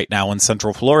workforce right now in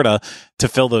Central Florida to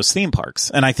fill those theme parks.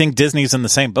 And I think Disney's in the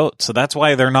same boat. So that's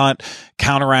why they're not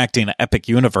counteracting Epic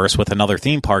Universe with another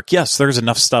theme park. Yes, there's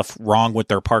enough stuff wrong with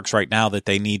their parks right now that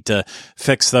they need to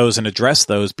fix those and address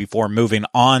those before moving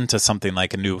on to something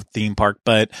like a new theme park.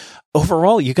 But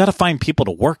overall, you got to find people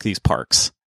to work these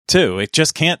parks too. It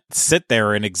just can't sit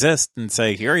there and exist and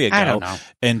say, here you go,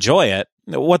 enjoy it.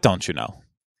 What don't you know?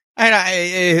 And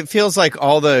it feels like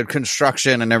all the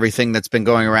construction and everything that's been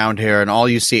going around here, and all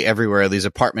you see everywhere, these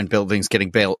apartment buildings getting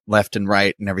built left and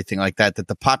right and everything like that, that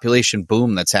the population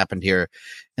boom that's happened here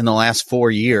in the last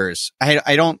 4 years, I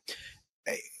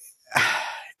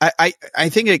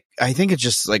think it's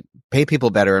just like pay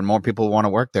people better and more people want to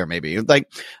work there. Maybe like,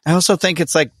 I also think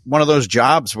it's like one of those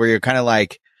jobs where you're kind of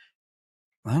like,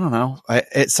 I don't know.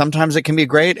 Sometimes it can be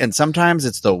great, and sometimes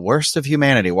it's the worst of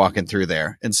humanity walking through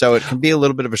there, and so it can be a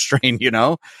little bit of a strain, you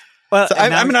know. Well, so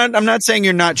I'm not saying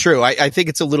you're not true. I think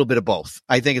it's a little bit of both.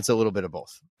 I think it's a little bit of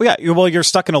both. Yeah, well, you're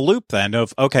stuck in a loop then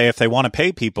of, okay, if they want to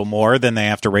pay people more, then they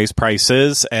have to raise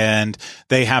prices and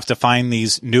they have to find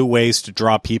these new ways to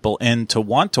draw people in to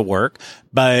want to work.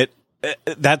 But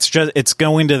it's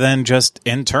going to then just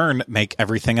in turn make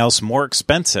everything else more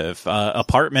expensive.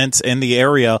 Apartments in the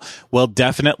area will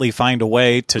definitely find a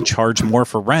way to charge more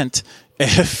for rent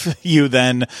if you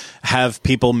then have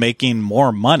people making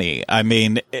more money. I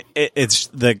mean, it's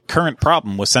the current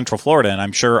problem with Central Florida, and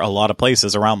I'm sure a lot of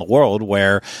places around the world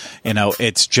where,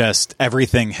 it's just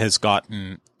everything has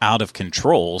gotten out of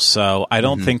control. So I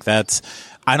don't think that's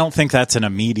an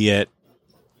immediate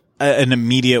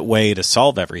way to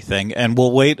solve everything. And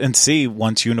we'll wait and see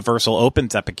once Universal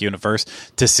opens Epic Universe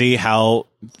to see how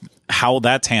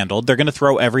that's handled. They're going to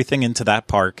throw everything into that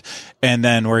park, and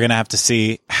then we're going to have to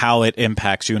see how it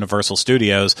impacts Universal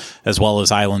Studios as well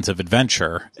as Islands of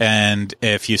Adventure. And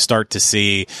if you start to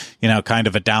see, kind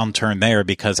of a downturn there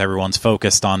because everyone's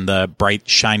focused on the bright,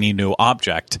 shiny new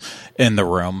object in the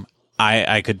room,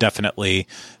 I could definitely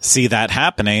see that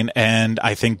happening, and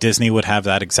I think Disney would have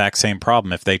that exact same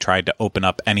problem if they tried to open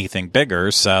up anything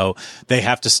bigger. So they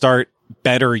have to start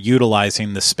better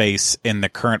utilizing the space in the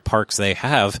current parks they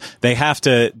have. They have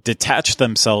to detach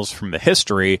themselves from the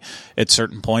history at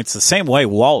certain points, the same way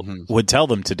Walt would tell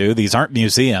them to do. These aren't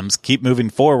museums. Keep moving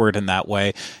forward in that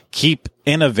way. Keep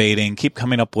innovating. Keep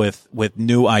coming up with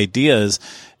new ideas,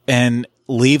 and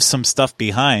leave some stuff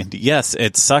behind. Yes,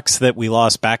 it sucks that we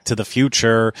lost Back to the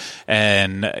Future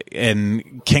and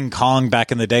King Kong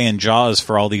back in the day and Jaws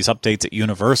for all these updates at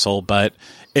Universal, but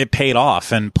it paid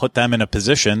off and put them in a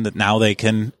position that now they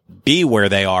can be where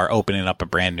they are, opening up a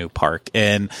brand new park.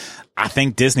 And I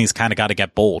think Disney's kind of got to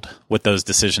get bold with those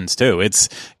decisions too. It's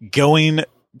going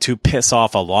to piss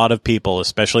off a lot of people,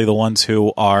 especially the ones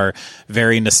who are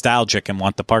very nostalgic and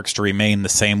want the parks to remain the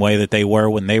same way that they were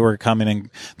when they were coming, and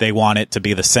they want it to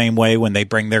be the same way when they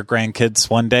bring their grandkids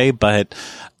one day. But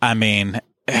I mean,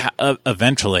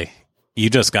 eventually you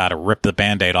just got to rip the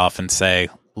Band-Aid off and say,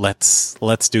 let's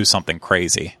do something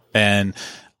crazy. And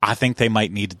I think they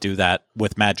might need to do that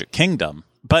with Magic Kingdom,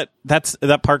 but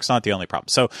that park's not the only problem.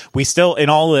 So we still, in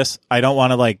all this, I don't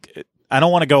want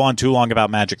to go on too long about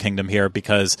Magic Kingdom here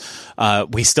because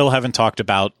we still haven't talked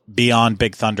about Beyond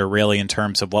Big Thunder really in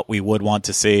terms of what we would want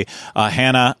to see.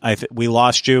 Hannah, we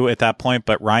lost you at that point,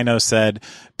 but Rhino said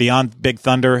Beyond Big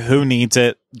Thunder, who needs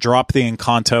it? Drop the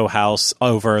Encanto house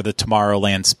over the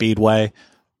Tomorrowland Speedway.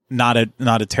 Not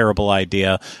a terrible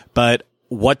idea, but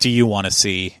what do you want to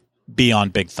see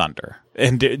Beyond Big Thunder?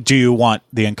 And do you want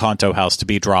the Encanto house to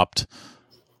be dropped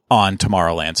on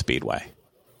Tomorrowland Speedway?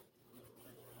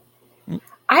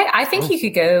 I think you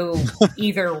could go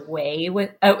either way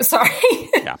with. Oh, sorry.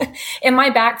 Yeah. Am I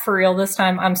back for real this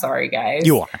time? I'm sorry, guys.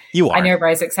 You are. I know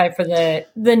everybody's excited for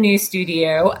the new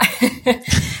studio,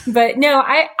 but no,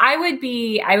 I would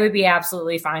be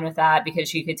absolutely fine with that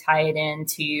because you could tie it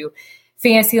into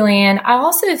Fantasyland. I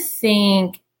also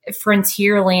think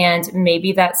Frontierland,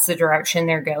 maybe that's the direction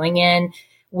they're going in.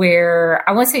 Where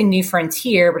I won't say New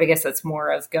Frontier, but I guess that's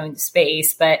more of going to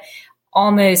space, but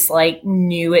almost like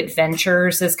new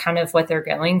adventures is kind of what they're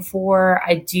going for.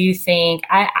 I do think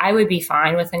I would be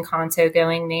fine with Encanto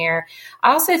going there.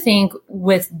 I also think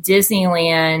with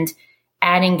Disneyland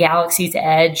adding Galaxy's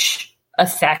Edge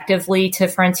effectively to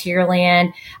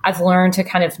Frontierland, I've learned to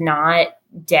kind of not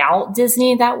doubt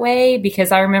Disney that way,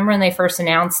 because I remember when they first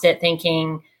announced it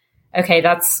thinking, okay,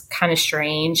 that's kind of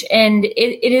strange. And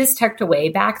it is tucked away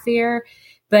back there.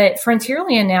 But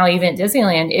Frontierland now, even at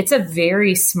Disneyland, it's a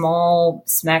very small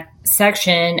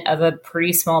section of a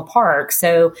pretty small park.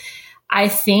 So I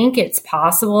think it's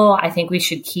possible. I think we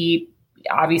should keep,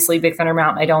 obviously, Big Thunder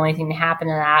Mountain. I don't want anything to happen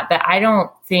to that. But I don't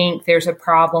think there's a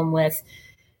problem with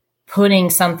putting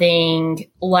something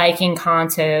like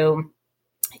Encanto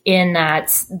in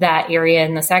that area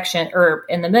in the section or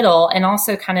in the middle. And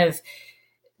also kind of,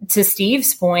 to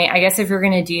Steve's point, I guess if you're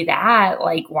going to do that,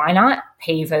 like, why not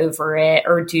pave over it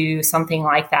or do something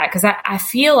like that? Because I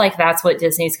feel like that's what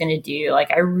Disney's going to do.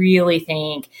 Like, I really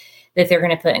think that they're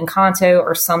going to put Encanto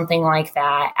or something like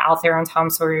that out there on Tom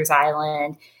Sawyer's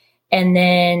Island. And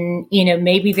then,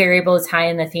 maybe they're able to tie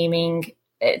in the theming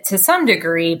to some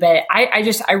degree. But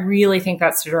I really think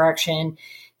that's the direction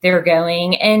they're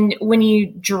going. And when you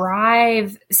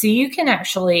drive, so you can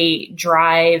actually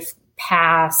drive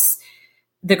past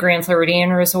the Grand Floridian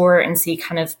Resort and see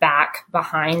kind of back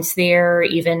behind there,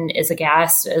 even as a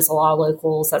guest, as a lot of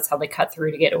locals. That's how they cut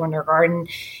through to get to Winter Garden.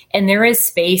 And there is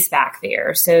space back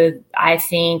there. So I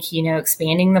think,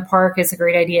 expanding the park is a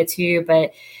great idea too.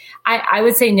 But I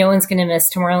would say no one's going to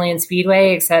miss Tomorrowland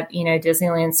Speedway except,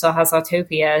 Disneyland still has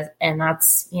Autopia. And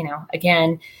that's,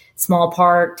 again, small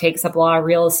park, takes up a lot of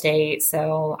real estate.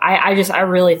 So I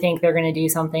really think they're going to do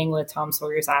something with Tom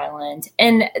Sawyer's Island.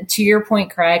 And to your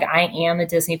point, Craig, I am a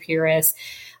Disney purist.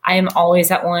 I am always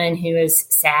that one who is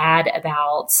sad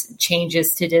about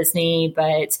changes to Disney,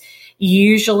 but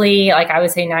usually, like I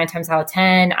would say 9 times out of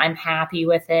 10, I'm happy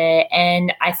with it.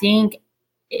 And I think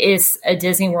as a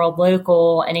Disney World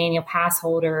local, an annual pass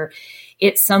holder,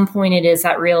 at some point it is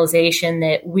that realization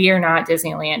that we are not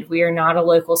Disneyland. We are not a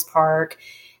locals park.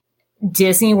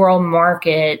 Disney World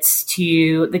markets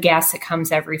to the guest that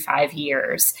comes every 5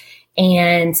 years.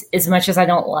 And as much as I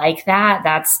don't like that,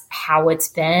 that's how it's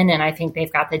been. And I think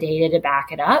they've got the data to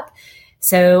back it up.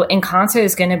 So Encanto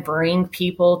is going to bring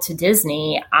people to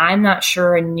Disney. I'm not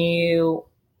sure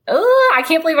I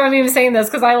can't believe I'm even saying this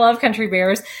because I love Country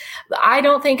Bears. I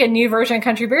don't think a new version of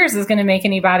Country Bears is going to make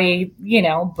anybody,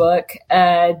 book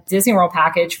a Disney World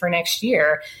package for next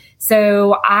year.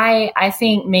 So I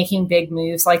think making big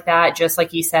moves like that, just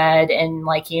like you said, and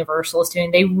like Universal is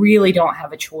doing, they really don't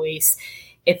have a choice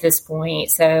at this point.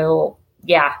 So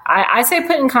yeah, I say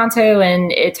put Encanto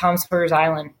and Tom Sawyer's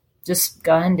Island. Just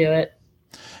go ahead and do it.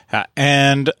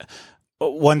 And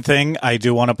one thing I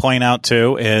do want to point out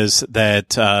too is that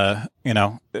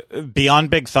Beyond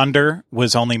Big Thunder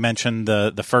was only mentioned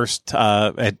the first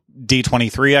at D23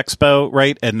 Expo,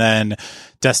 right? And then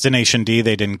Destination D,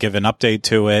 they didn't give an update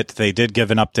to it. They did give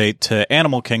an update to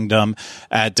Animal Kingdom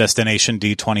at Destination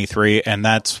D23, and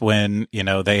that's when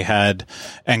they had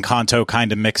Encanto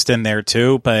kind of mixed in there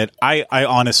too. But I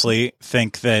honestly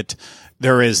think that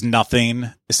there is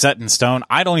nothing set in stone.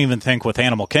 I don't even think with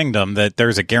Animal Kingdom that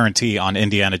there's a guarantee on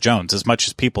Indiana Jones, as much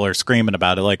as people are screaming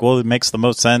about it. Like, well, it makes the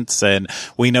most sense. And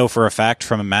we know for a fact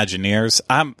from Imagineers,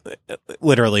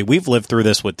 we've lived through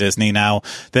this with Disney now,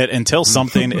 that until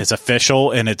something is official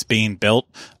and it's being built,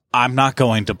 I'm not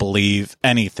going to believe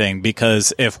anything,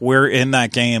 because if we're in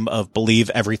that game of believe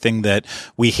everything that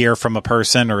we hear from a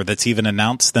person or that's even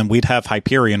announced, then we'd have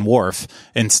Hyperion Wharf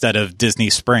instead of Disney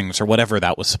Springs or whatever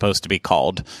that was supposed to be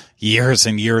called years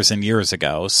and years and years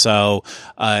ago. So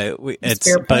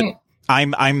but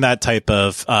I'm that type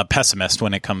of pessimist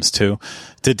when it comes to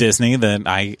Disney, that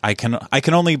I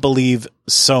can only believe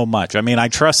so much. I mean, I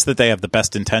trust that they have the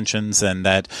best intentions and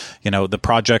that, the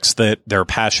projects that they're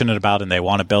passionate about and they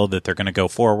want to build, that they're going to go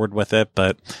forward with it.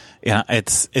 But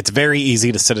it's very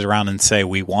easy to sit around and say,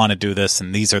 we want to do this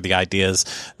and these are the ideas,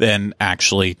 than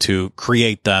actually to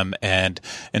create them and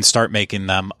start making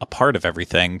them a part of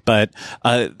everything. But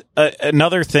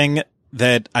another thing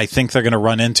that I think they're going to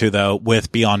run into, though,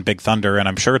 with Beyond Big Thunder, and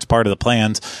I'm sure it's part of the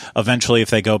plans eventually if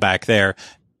they go back there.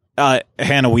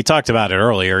 Hannah, we talked about it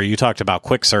earlier. You talked about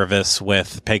quick service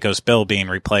with Pecos Bill being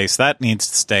replaced. That needs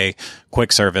to stay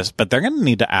quick service, but they're going to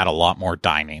need to add a lot more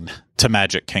dining to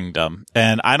Magic Kingdom.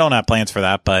 And I don't have plans for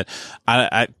that, but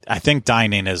I think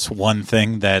dining is one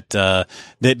thing that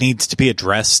needs to be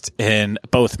addressed in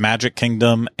both Magic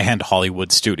Kingdom and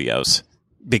Hollywood Studios,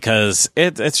 because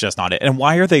it's just not it. And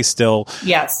why are they still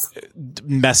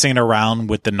messing around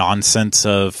with the nonsense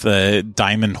of the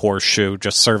Diamond Horseshoe,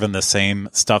 just serving the same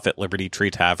stuff at Liberty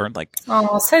Tree Tavern? Like,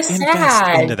 oh, so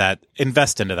sad.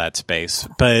 Invest into that space.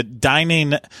 But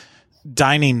dining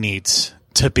needs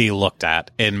to be looked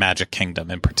at in Magic Kingdom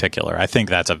in particular. I think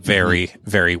that's a very,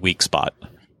 very weak spot.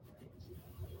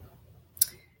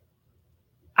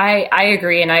 I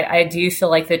agree. And I do feel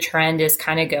like the trend is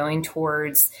kind of going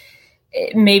towards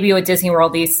maybe with Disney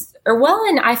World,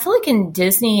 and I feel like in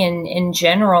Disney in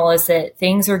general, is that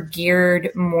things are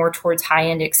geared more towards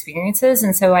high-end experiences.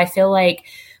 And so I feel like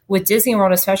with Disney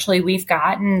World especially, we've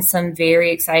gotten some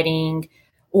very exciting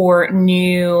or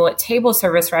new table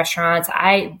service restaurants.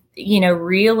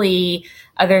 Really,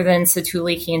 other than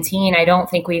Satuli Canteen, I don't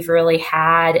think we've really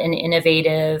had an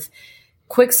innovative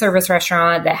quick service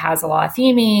restaurant that has a lot of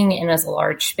theming and is a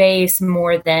large space,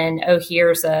 more than,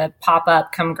 here's a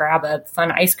pop-up, come grab a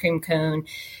fun ice cream cone.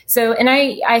 So, and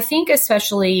I think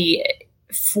especially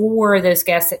for those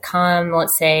guests that come,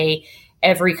 let's say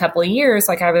every couple of years,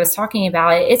 like I was talking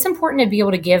about, it's important to be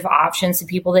able to give options to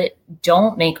people that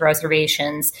don't make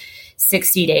reservations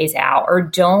 60 days out or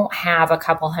don't have a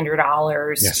couple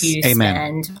 $100 to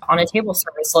spend on a table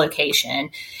service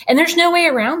location. And there's no way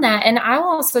around that. And I will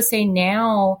also say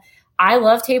now, I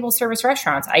love table service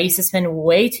restaurants. I used to spend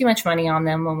way too much money on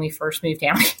them when we first moved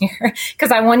down here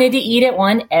because I wanted to eat at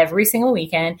one every single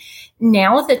weekend.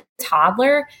 Now with a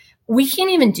toddler, we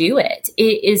can't even do it.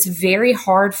 It is very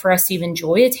hard for us to even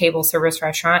enjoy a table service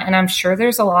restaurant. And I'm sure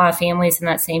there's a lot of families in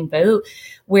that same boat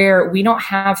where we don't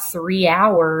have 3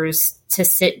 hours to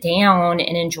sit down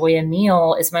and enjoy a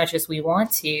meal as much as we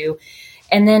want to.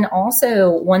 And then also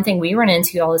one thing we run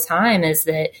into all the time is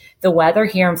that the weather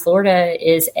here in Florida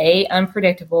is A,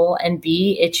 unpredictable, and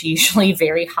B, it's usually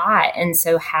very hot. And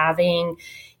so having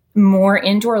more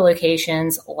indoor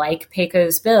locations like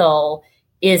Pecos Bill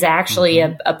is actually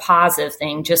a positive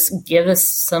thing. Just give us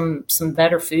some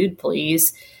better food,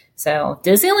 please. So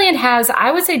Disneyland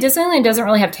I would say Disneyland doesn't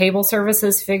really have table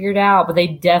services figured out, but they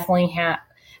definitely have,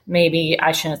 maybe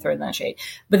I shouldn't have thrown that shade,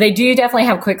 but they do definitely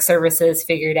have quick services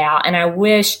figured out. And I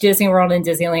wish Disney World and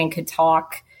Disneyland could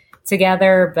talk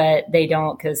together, but they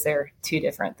don't because they're two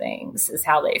different things is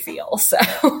how they feel. So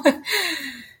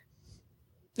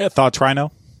yeah, thoughts,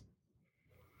 Rhino?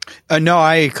 No,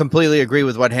 I completely agree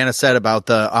with what Hannah said about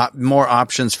the more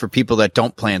options for people that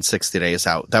don't plan 60 days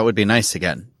out. That would be nice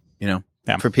again,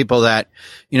 for people that,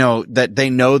 that they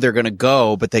know they're going to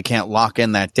go, but they can't lock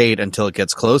in that date until it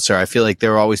gets closer. I feel like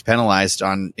they're always penalized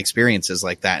on experiences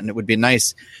like that. And it would be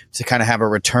nice to kind of have a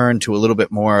return to a little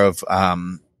bit more of,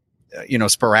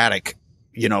 sporadic,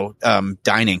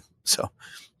 dining. So.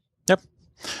 Yep.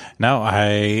 No,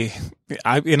 I,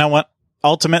 you know what?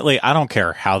 Ultimately, I don't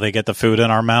care how they get the food in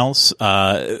our mouths,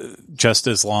 just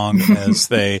as long as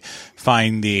they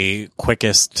find the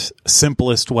quickest,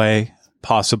 simplest way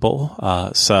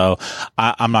possible. So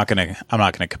I'm not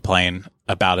gonna complain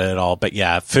about it at all. But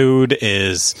yeah, food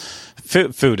is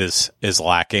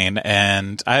lacking,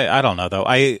 and I don't know though.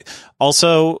 I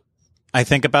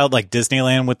think about like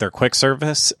Disneyland with their quick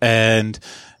service, and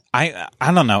I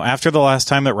don't know. After the last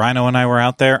time that Rhino and I were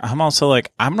out there, I'm also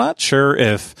like, I'm not sure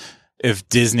if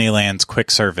Disneyland's quick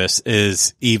service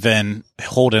is even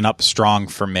holding up strong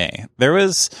for me. There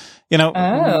was, but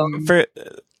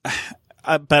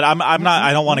I'm not,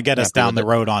 I don't want to get us down the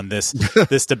road on this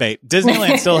debate.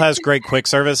 Disneyland still has great quick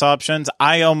service options.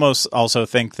 I almost also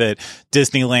think that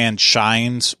Disneyland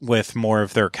shines with more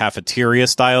of their cafeteria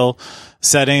style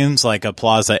settings, like a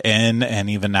Plaza Inn, and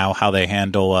even now how they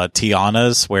handle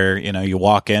Tiana's, where, you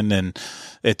walk in and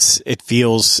it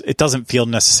doesn't feel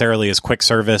necessarily as quick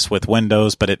service with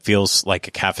windows, but it feels like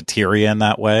a cafeteria in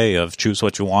that way of choose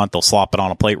what you want. They'll slop it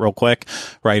on a plate real quick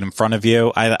right in front of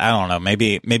you. I don't know.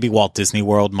 Maybe Walt Disney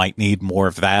World might need more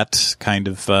of that kind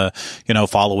of,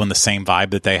 following the same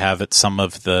vibe that they have at some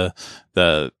of the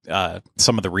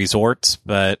resorts,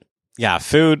 but yeah,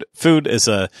 food is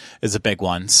a big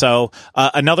one. So,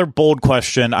 another bold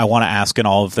question I want to ask in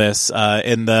all of this,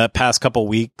 in the past couple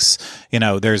weeks,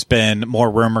 there's been more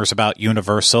rumors about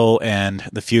Universal and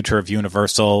the future of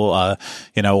Universal.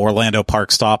 Orlando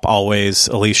Park Stop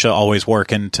Alicia always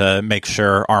working to make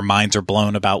sure our minds are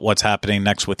blown about what's happening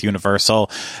next with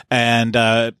Universal, and,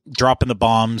 dropping the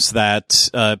bombs that,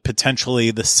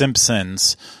 potentially the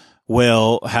Simpsons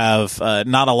will have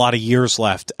not a lot of years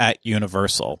left at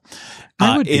Universal.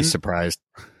 I would be surprised.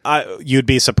 You'd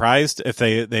be surprised if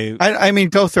they. I mean,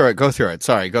 go through it.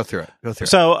 Sorry, go through it.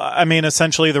 So, I mean,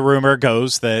 essentially, the rumor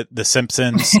goes that The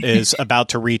Simpsons is about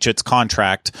to reach its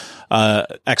contract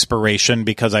expiration,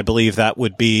 because I believe that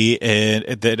would be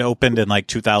it opened in like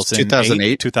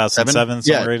 2008, 2007,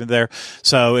 somewhere right in there.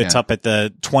 So it's up at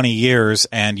the 20 years,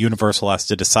 and Universal has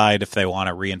to decide if they want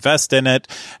to reinvest in it.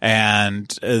 And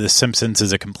The Simpsons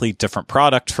is a complete different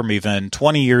product from even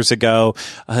 20 years ago.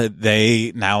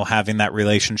 They now having that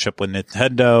relationship with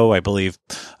Nintendo. I believe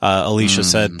Alicia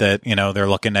said that they're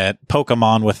looking at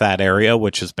Pokemon with that area,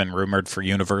 which has been rumored for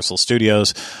Universal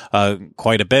Studios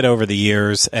quite a bit over the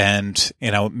years, and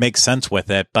it makes sense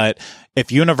with it. But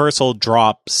if Universal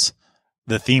drops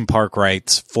the theme park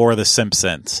rights for The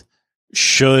Simpsons,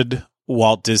 should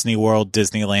Walt Disney World,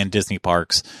 Disneyland, Disney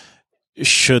Parks,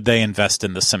 should they invest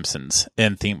in The Simpsons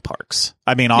in theme parks?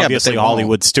 I mean, obviously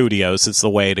Hollywood Studios is the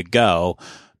way to go,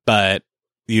 but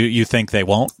you think they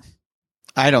won't?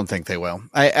 I don't think they will.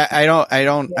 I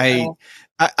don't.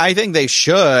 I think they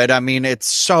should. I mean,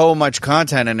 it's so much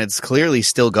content, and it's clearly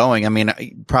still going. I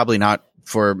mean, probably not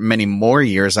for many more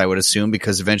years, I would assume,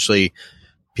 because eventually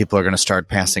people are going to start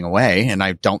passing away, and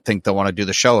I don't think they'll want to do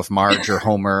the show if Marge or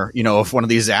Homer, if one of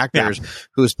these actors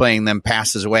who's playing them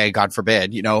passes away, God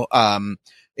forbid,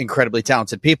 incredibly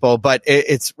talented people. But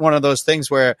it's one of those things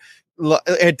where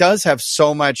it does have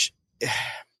so much.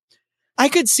 I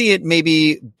could see it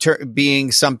maybe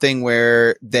being something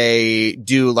where they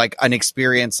do like an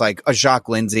experience like a Jacques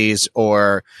Lindsay's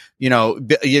or,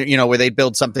 where they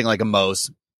build something like a Moe's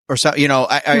or so,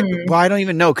 I don't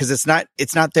even know. 'Cause it's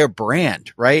not their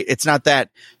brand, right? It's not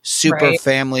that super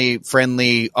family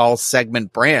friendly, all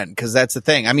segment brand. 'Cause that's the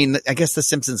thing. I mean, I guess The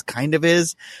Simpsons kind of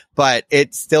is, but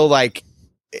it's still like,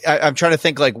 I'm trying to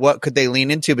think like what could they lean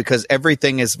into, because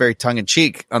everything is very tongue in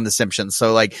cheek on The Simpsons.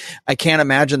 So like, I can't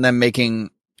imagine them making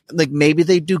like, maybe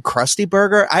they do Krusty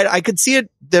Burger. I could see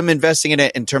them investing in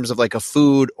it in terms of like a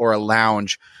food or a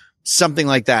lounge, something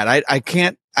like that.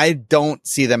 I don't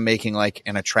see them making like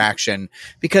an attraction,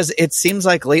 because it seems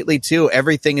like lately too,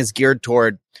 everything is geared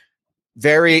toward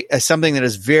something that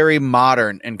is very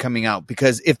modern and coming out.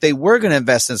 Because if they were going to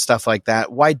invest in stuff like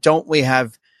that, why don't we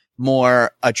have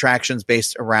more attractions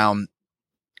based around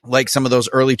like some of those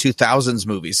early 2000s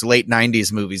movies, late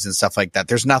 90s movies and stuff like that?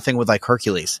 There's nothing with like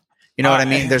Hercules. You know what I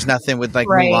mean? There's nothing with like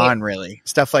Mulan, really,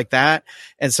 stuff like that.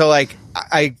 And so like,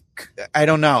 I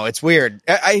don't know. It's weird.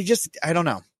 I don't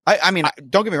know. I mean,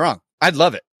 don't get me wrong. I'd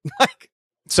love it.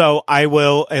 So I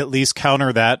will at least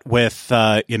counter that with,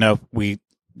 we,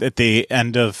 at the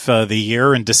end of the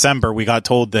year in December, we got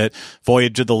told that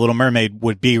Voyage of the Little Mermaid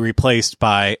would be replaced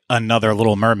by another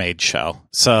Little Mermaid show.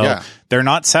 So they're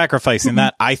not sacrificing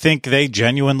that. I think they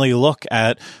genuinely look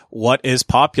at what is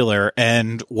popular.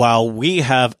 And while we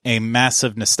have a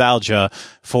massive nostalgia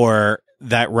for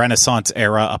that Renaissance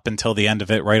era up until the end of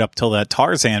it, right up till that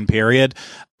Tarzan period,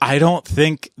 I don't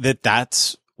think that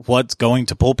that's what's going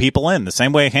to pull people in. The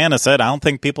same way Hannah said, I don't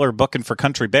think people are booking for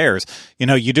Country Bears.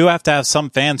 You do have to have some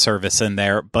fan service in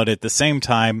there, but at the same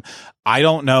time, I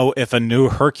don't know if a new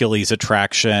Hercules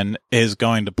attraction is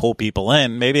going to pull people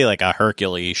in. Maybe like a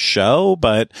Hercules show,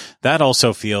 but that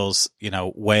also feels,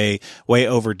 way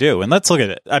overdue. And let's look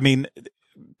at it. I mean,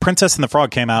 Princess and the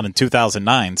Frog came out in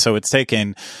 2009, so it's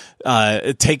taken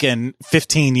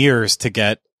 15 years to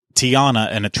get Tiana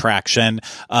an attraction.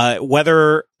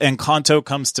 Whether Encanto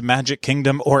comes to Magic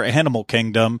Kingdom or Animal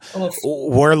Kingdom,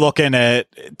 we're looking at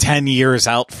 10 years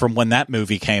out from when that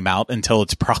movie came out until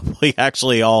it's probably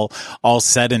actually all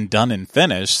said and done and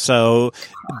finished. So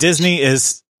Disney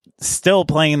is still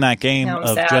playing that game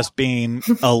of just being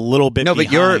a little bit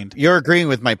behind. But you're agreeing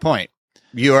with my point.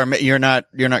 You're not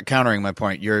countering my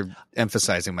point. You're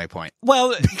emphasizing my point.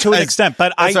 Well, to an extent,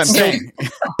 but I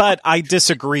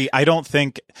disagree.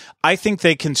 I think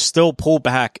they can still pull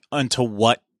back onto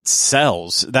what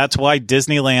sells. That's why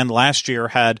Disneyland last year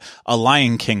had a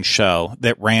Lion King show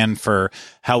that ran for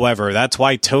however. That's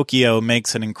why Tokyo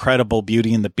makes an incredible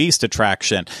Beauty and the Beast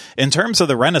attraction. In terms of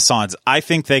the Renaissance, I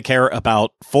think they care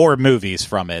about 4 movies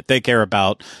from it. They care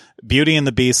about Beauty and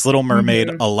the Beast, Little Mermaid,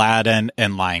 Aladdin,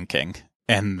 and Lion King.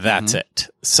 And that's it.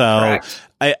 So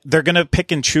they're going to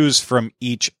pick and choose from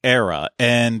each era.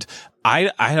 And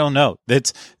I don't know.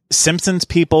 That's Simpsons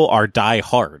people are die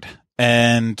hard.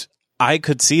 And I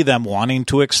could see them wanting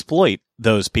to exploit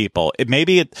those people.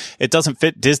 It doesn't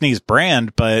fit Disney's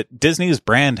brand, but Disney's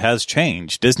brand has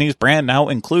changed. Disney's brand now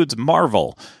includes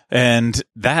Marvel. And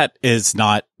that is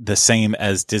not the same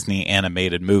as Disney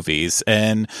animated movies.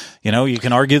 And, you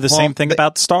can argue the same thing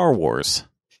about Star Wars.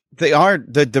 They are.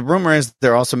 The rumor is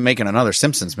they're also making another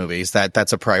Simpsons movies.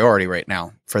 That's a priority right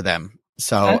now for them.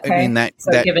 So, I mean, that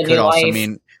could also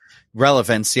mean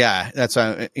relevance. Yeah. That's,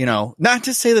 not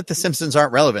to say that the Simpsons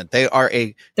aren't relevant. They're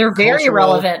very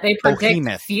relevant. They predict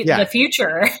the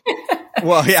future.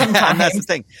 Well, yeah, and that's the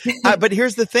thing. But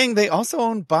here's the thing. They also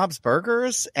own Bob's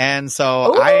Burgers. And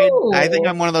so I think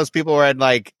I'm one of those people where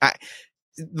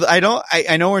I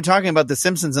know we're talking about the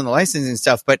Simpsons and the licensing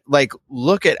stuff, but like,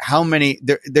 look at how many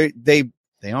they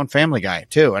own Family Guy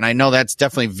too. And I know that's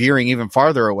definitely veering even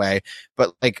farther away,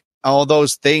 but like all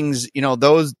those things,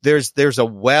 there's a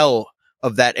well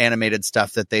of that animated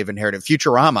stuff that they've inherited.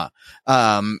 Futurama,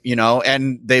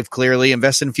 and they've clearly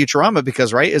invested in Futurama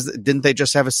because, didn't they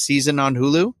just have a season on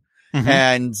Hulu?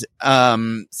 And,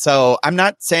 so I'm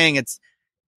not saying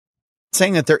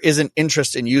saying that there isn't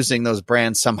interest in using those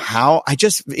brands somehow.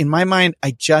 In my mind,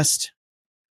 I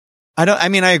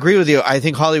agree with you. I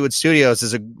think Hollywood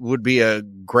Studios would be a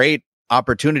great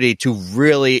opportunity to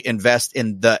really invest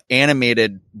in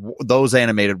those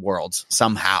animated worlds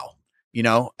somehow,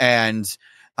 and,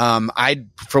 I,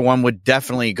 for one, would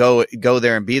definitely go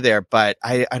there and be there, but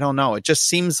I don't know. It just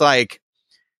seems like,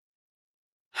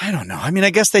 I don't know. I mean,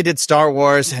 I guess they did Star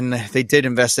Wars and they did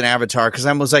invest in Avatar because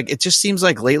I was like, it just seems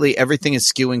like lately everything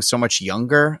is skewing so much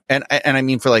younger. And I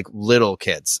mean, for like little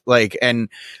kids, like, and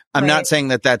I'm not saying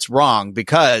that that's wrong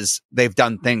because they've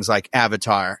done things like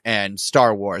Avatar and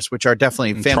Star Wars, which are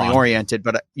definitely family oriented,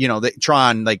 but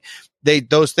Tron, like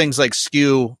those things like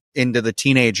skew into the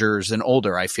teenagers and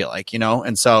older, I feel like,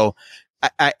 and so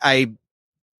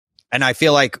and I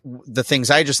feel like the things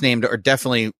I just named are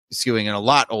definitely skewing in a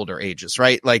lot older ages,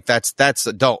 right? Like that's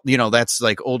adult, that's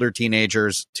like older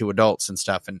teenagers to adults and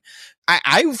stuff. And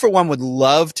I for one would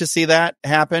love to see that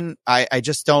happen. I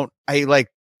just don't, I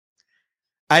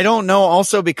don't know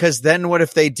also because then what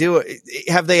if they do,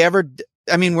 have they ever,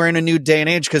 I mean, we're in a new day and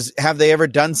age because have they ever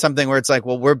done something where it's like,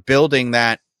 well, we're building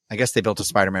that. I guess they built a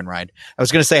Spider-Man ride. I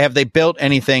was going to say, have they built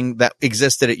anything that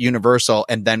existed at Universal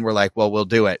and then we're like, well, we'll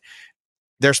do it.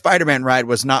 Their Spider-Man ride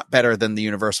was not better than the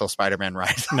Universal Spider-Man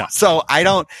ride. No. So I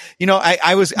don't,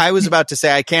 I was about to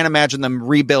say, I can't imagine them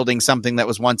rebuilding something that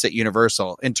was once at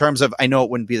Universal in terms of, I know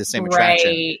it wouldn't be the same attraction,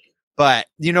 right. But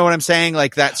you know what I'm saying?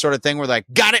 Like that sort of thing where like,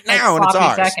 got it now and it's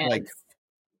ours. Seconds. Like,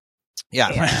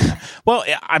 yeah. Well,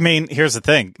 I mean, here's the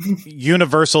thing.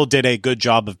 Universal did a good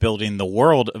job of building the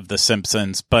world of The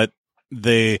Simpsons, but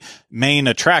the main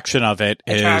attraction of it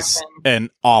is an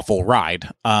awful ride.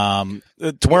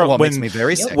 Makes me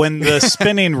very sick. When the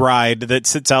spinning ride that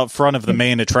sits out front of the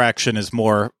main attraction is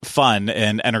more fun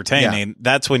and entertaining,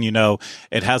 that's when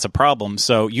it has a problem.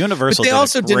 So Universal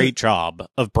did a great job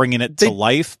of bringing it to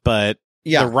life, but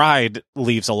the ride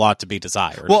leaves a lot to be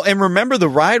desired. Well, and remember the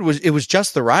ride was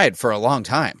just the ride for a long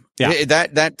time. Yeah.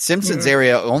 That Simpsons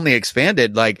area only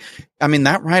expanded. Like, I mean,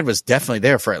 that ride was definitely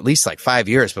there for at least like 5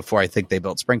 years before I think they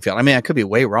built Springfield. I mean, I could be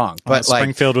way wrong, but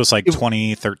Springfield was like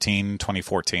 2013,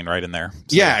 2014, right in there.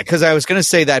 So. Yeah. Cause I was going to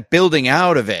say that building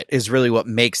out of it is really what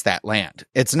makes that land.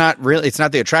 It's not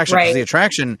the attraction. Right. The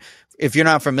attraction, if you're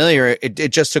not familiar, it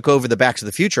just took over the Back to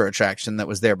the Future attraction that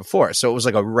was there before. So it was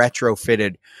like a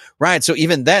retrofitted ride. So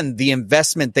even then the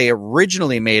investment they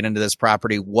originally made into this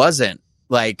property wasn't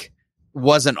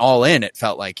all in, it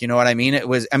felt like, you know what I mean? It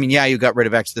was, I mean, yeah, you got rid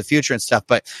of Back to the Future and stuff,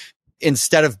 but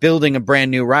instead of building a brand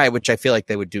new ride, which I feel like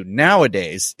they would do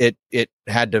nowadays, it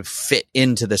had to fit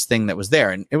into this thing that was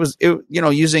there. And it was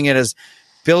using it as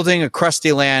building a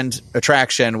Krusty Land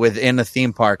attraction within a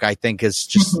theme park, I think is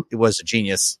just, it was a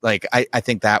genius. Like, I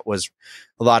think that was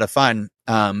a lot of fun.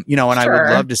 And sure. I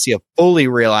would love to see a fully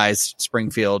realized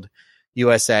Springfield,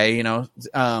 USA,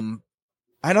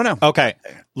 I don't know. Okay.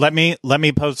 Let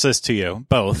me pose this to you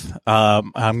both.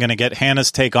 I'm going to get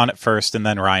Hannah's take on it first and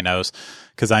then Rhino's,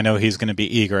 because I know he's going to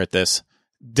be eager at this.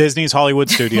 Disney's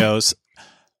Hollywood Studios,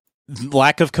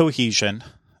 lack of cohesion,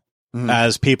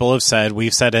 as people have said.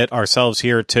 We've said it ourselves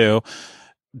here too.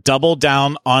 Double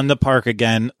down on the park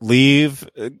again. Leave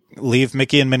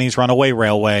Mickey and Minnie's Runaway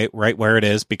Railway right where it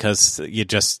is, because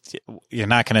you're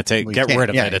not going to get rid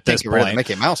of it at this point. Rid of the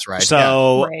Mickey Mouse ride.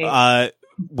 So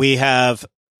we have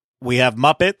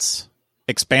Muppets.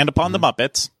 Expand upon the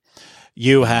Muppets.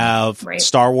 You have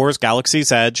Star Wars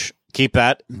Galaxy's Edge. Keep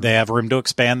that. They have room to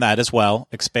expand that as well.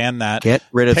 Expand that. Get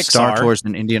rid of Pixar. Star Wars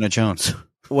and Indiana Jones.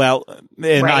 Well,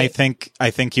 and I think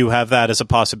you have that as a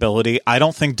possibility. I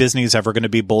don't think Disney's ever going to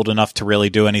be bold enough to really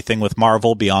do anything with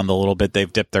Marvel beyond the little bit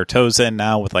they've dipped their toes in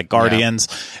now with like Guardians,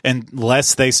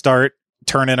 unless they start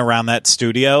turning around that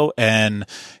studio and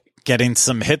getting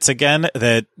some hits again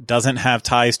that doesn't have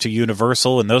ties to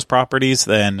Universal and those properties.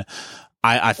 Then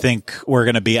I think we're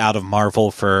going to be out of Marvel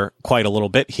for quite a little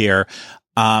bit here.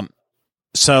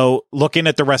 So looking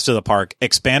at the rest of the park,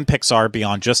 expand Pixar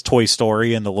beyond just Toy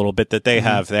Story and the little bit that they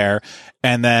have there.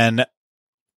 And then,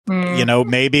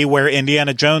 maybe where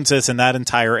Indiana Jones is in that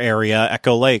entire area,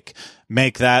 Echo Lake,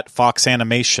 make that Fox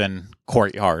Animation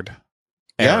courtyard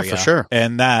area. Yeah, for sure.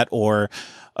 And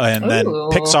then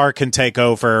Pixar can take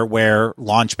over where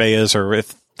Launch Bay is, or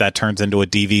if that turns into a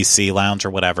DVC lounge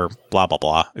or whatever, blah, blah,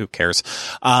 blah. Who cares?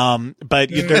 But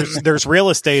there's real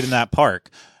estate in that park.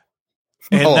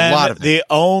 And then a lot of the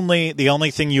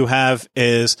only thing you have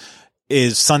is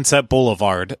Sunset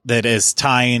Boulevard that is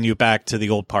tying you back to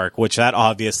the old park, which that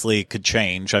obviously could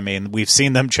change. I mean, we've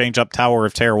seen them change up Tower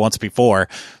of Terror once before.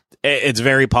 It's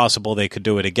very possible they could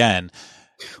do it again.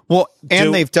 Well,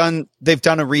 and they've done a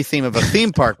retheme of a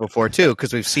theme park before too,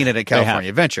 because we've seen it at California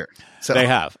Adventure. So they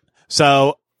have.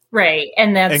 So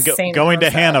and that's going to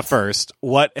Hannah first.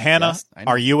 What, Hannah? Yes,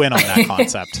 are you in on that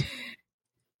concept?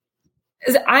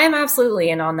 I am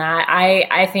absolutely in on that.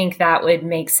 I think that would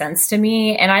make sense to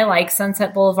me. And I like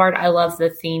Sunset Boulevard. I love the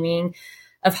theming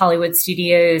of Hollywood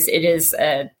Studios. It is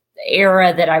an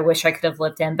era that I wish I could have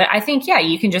lived in. But I think,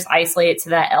 you can just isolate it to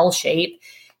that L shape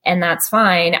and that's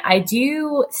fine. I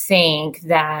do think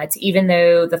that even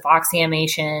though the Fox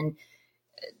animation,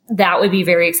 that would be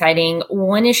very exciting.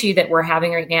 One issue that we're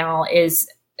having right now is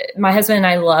my husband and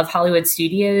I love Hollywood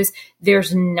Studios.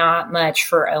 There's not much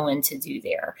for Owen to do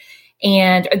there.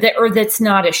 And that's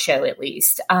not a show, at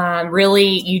least.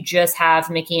 Really, you just have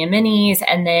Mickey and Minnie's,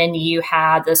 and then you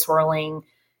have the swirling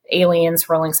aliens,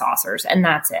 swirling saucers, and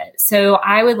that's it. So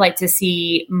I would like to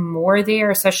see more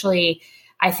there, especially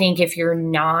I think if you're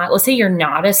not, let's say you're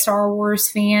not a Star Wars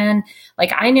fan.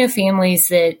 Like, I know families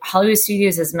that Hollywood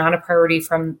Studios is not a priority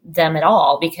from them at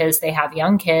all because they have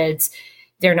young kids.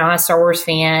 They're not a Star Wars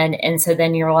fan. And so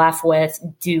then you're left with,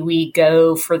 do we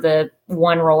go for the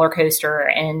one roller coaster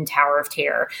in Tower of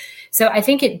Terror? So I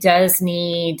think it does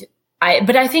need,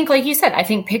 but I think, like you said, I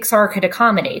think Pixar could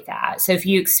accommodate that. So if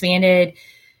you expanded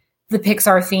the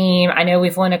Pixar theme, I know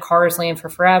we've wanted Cars Land for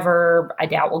forever. I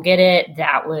doubt we'll get it.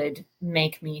 That would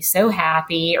make me so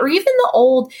happy. Or even the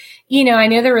old, I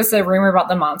know there was a rumor about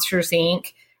the Monsters,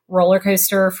 Inc. roller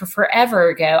coaster for forever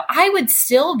ago. I would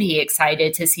still be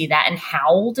excited to see that. And how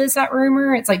old is that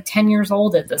rumor? It's like 10 years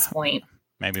old at this point.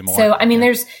 Maybe more. So, I mean,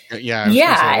 there's,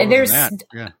 there's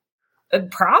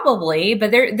probably,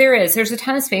 but there's a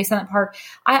ton of space in that park.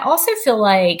 I also feel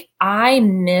like I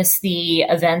miss the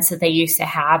events that they used to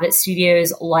have at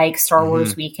studios, like Star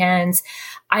Wars weekends.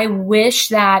 I wish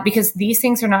that, because these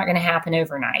things are not going to happen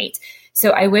overnight.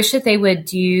 So I wish that they would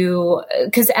do,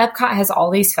 because Epcot has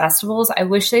all these festivals. I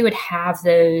wish they would have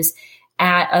those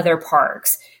at other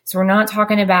parks. So we're not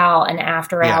talking about an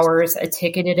after hours, a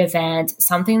ticketed event,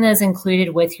 something that's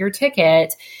included with your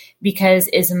ticket. Because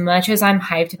as much as I'm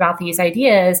hyped about these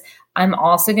ideas, I'm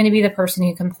also going to be the person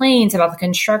who complains about the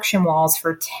construction walls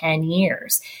for 10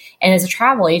 years. And as a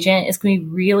travel agent, it's going to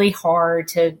be really hard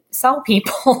to sell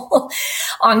people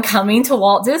on coming to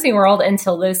Walt Disney World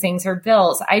until those things are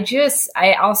built.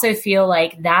 I also feel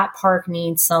like that park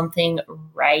needs something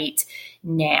right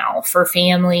now for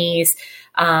families,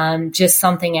 just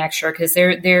something extra. Because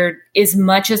there, as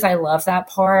much as I love that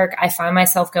park, I find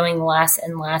myself going less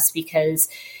and less because,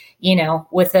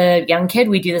 with a young kid,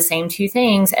 we do the same two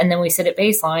things and then we sit at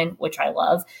baseline, which I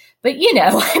love. But,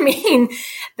 I mean,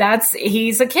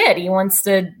 he's a kid. He wants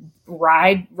to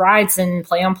ride rides and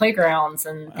play on playgrounds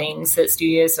and things that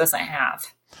studios doesn't have.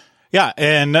 Yeah.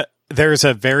 And there's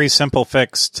a very simple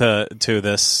fix to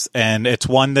this. And it's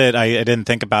one that I didn't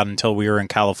think about until we were in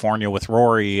California with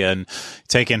Rory and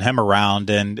taking him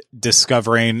around and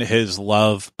discovering his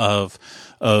love of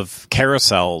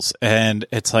carousels. And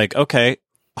it's like, okay,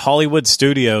 Hollywood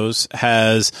Studios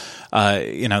has,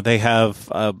 they have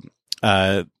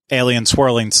alien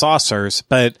swirling saucers,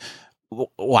 but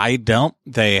why don't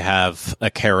they have a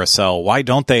carousel? Why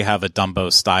don't they have a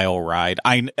Dumbo style ride?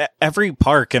 Every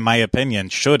park, in my opinion,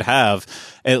 should have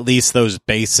at least those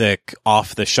basic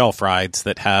off the shelf rides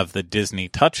that have the Disney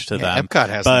touch to them. Epcot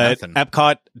has nothing.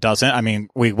 Epcot doesn't. I mean,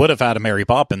 we would have had a Mary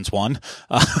Poppins one.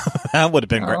 That would have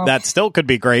been great. That still could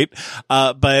be great.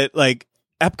 But like,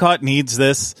 Epcot needs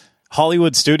this.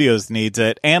 Hollywood Studios needs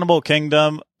it. Animal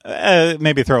Kingdom,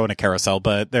 maybe throw in a carousel,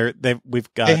 but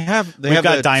we've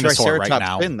got dinosaur right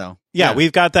now. Spin, though. Yeah,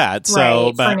 we've got that.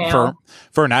 So, right, but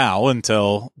for now,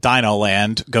 until Dino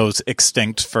Land goes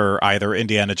extinct for either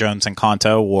Indiana Jones and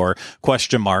Encanto or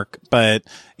question mark. But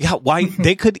yeah, why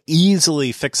they could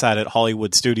easily fix that at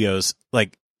Hollywood Studios,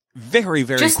 like very,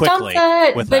 very just quickly.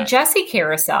 Dump the Jessie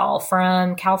carousel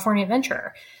from California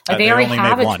Adventure. Like they already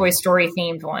have a Toy Story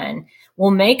themed one.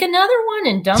 We'll make another one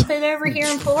and dump it over here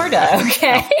in Florida,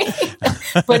 okay?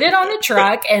 Put it on a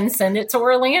truck and send it to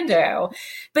Orlando.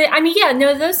 But I mean,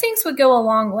 those things would go a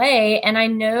long way. And I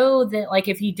know that, like,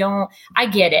 if you don't, I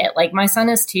get it. Like, my son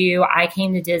is 2. I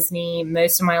came to Disney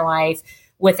most of my life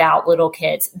without little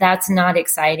kids. That's not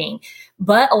exciting.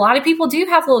 But a lot of people do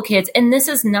have little kids, and this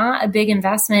is not a big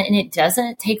investment, and it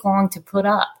doesn't take long to put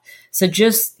up. So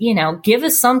just, give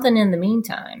us something in the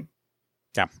meantime.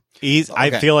 Yeah. I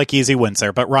feel like easy wins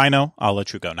there, but Rhino, I'll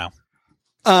let you go now.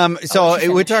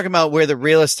 We're talking about where the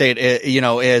real estate,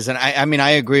 is, and I mean,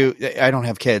 I agree. I don't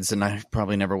have kids, and I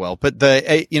probably never will. But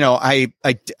I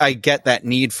get that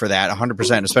need for that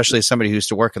 100%, especially as somebody who used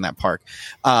to work in that park.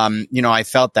 I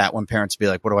felt that when parents would be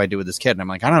like, "What do I do with this kid?" And I'm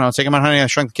like, "I don't know. Take him on Honey, I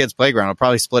Shrunk the Kid's playground. I'll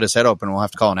probably split his head open. We'll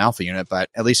have to call an alpha unit, but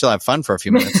at least he'll have fun for a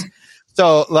few minutes."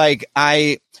 So, like,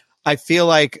 I feel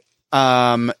like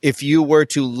if you were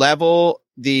to level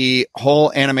the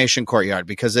whole animation courtyard,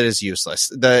 because it is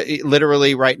useless.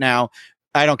 Literally right now,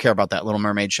 I don't care about that Little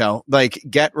Mermaid show. Like,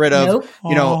 get rid of,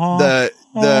 what's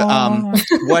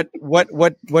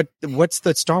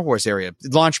the Star Wars area?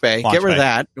 Launch Bay. Get rid of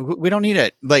that. We don't need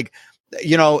it. Like,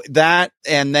 that,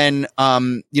 and then,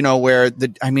 where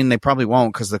they probably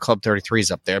won't because the Club 33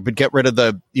 is up there, but get rid of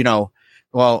the,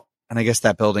 and I guess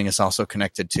that building is also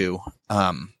connected to,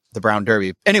 the Brown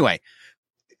Derby. Anyway,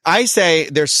 I say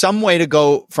there's some way to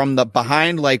go from the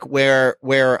behind, like where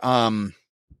the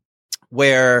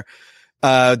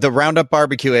Roundup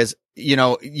barbecue is,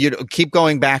 you keep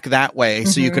going back that way.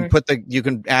 So you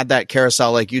can add that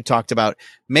carousel like you talked about,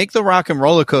 make the Rock and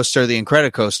Roller Coaster the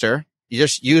Incredicoaster. You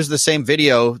just use the same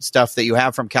video stuff that you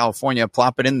have from California,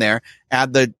 plop it in there,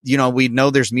 add we know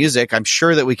there's music. I'm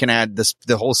sure that we can add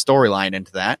the whole storyline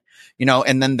into that,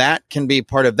 and then that can be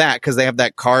part of that because they have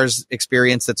that Cars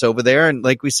experience that's over there. And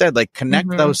like we said, like connect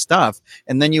those stuff.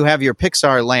 And then you have your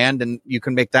Pixar land and you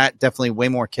can make that definitely way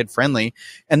more kid friendly.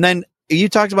 And then you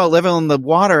talked about living on the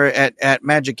water at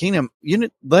Magic Kingdom.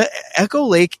 Echo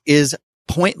Lake is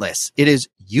pointless. It is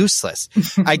useless.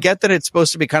 I get that it's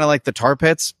supposed to be kind of like the tar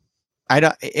pits.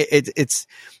 It's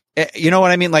you know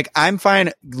what I mean? Like, I'm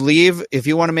fine. Leave if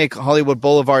you want to make Hollywood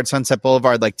Boulevard, Sunset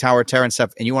Boulevard, like Tower Terror and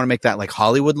stuff, and you want to make that like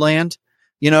Hollywood Land,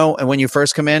 and when you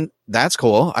first come in, that's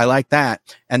cool. I like that.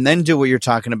 And then do what you're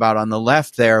talking about on the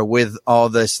left there with all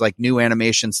this like new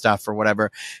animation stuff or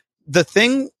whatever. The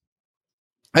thing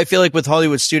I feel like with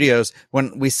Hollywood Studios,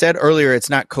 when we said earlier it's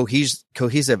not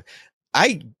cohesive,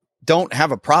 I don't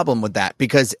have a problem with that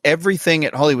because everything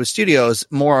at Hollywood Studios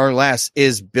more or less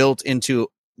is built into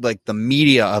like the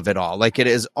media of it all. Like it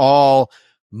is all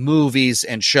movies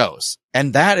and shows.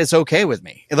 And that is okay with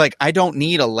me. Like I don't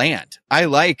need a land.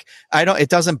 It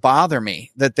doesn't bother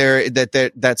me that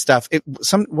that stuff.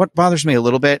 What bothers me a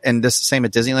little bit, and this same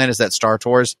at Disneyland, is that Star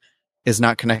Tours is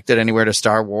not connected anywhere to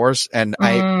Star Wars. And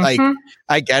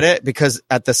I get it because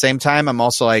at the same time, I'm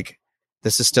also like,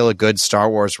 this is still a good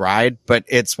Star Wars ride, but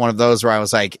it's one of those where I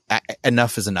was like,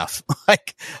 enough is enough.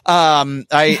 Like,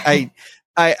 I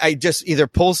just either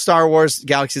pull Star Wars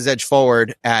Galaxy's Edge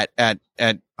forward at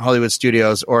Hollywood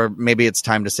Studios, or maybe it's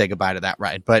time to say goodbye to that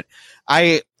ride. But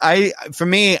for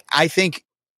me, I think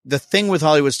the thing with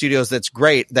Hollywood Studios that's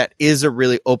great, that is a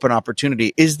really open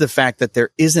opportunity, is the fact that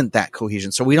there isn't that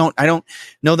cohesion. So I don't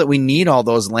know that we need all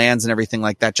those lands and everything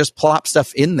like that. Just plop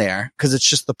stuff in there because it's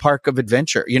just the park of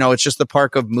adventure. It's just the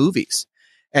park of movies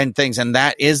and things. And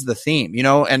that is the theme,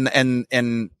 and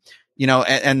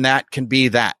that can be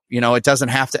that, it doesn't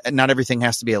have to, not everything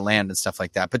has to be a land and stuff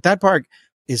like that. But that park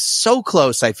is so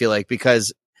close, I feel like,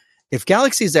 because if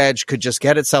Galaxy's Edge could just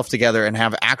get itself together and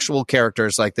have actual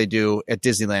characters like they do at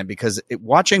Disneyland, because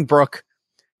watching Brooke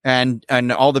and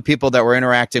all the people that were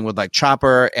interacting with like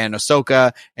Chopper and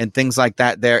Ahsoka and things like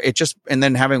that there, and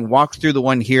then having walked through the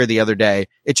one here the other day,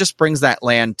 it just brings that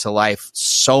land to life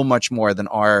so much more than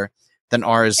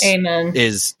ours Amen.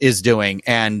 is doing.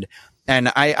 And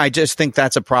I just think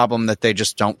that's a problem that they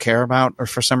just don't care about, or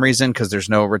for some reason, because there's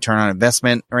no return on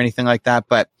investment or anything like that.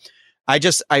 But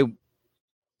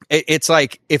it's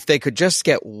like if they could just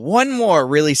get one more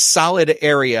really solid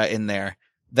area in there,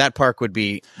 that park would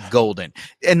be golden.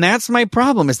 And that's my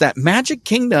problem, is that Magic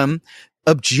Kingdom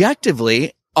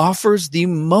objectively offers the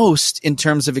most in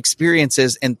terms of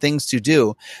experiences and things to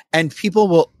do. And people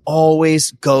will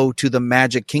always go to the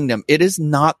Magic Kingdom. It is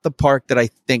not the park that I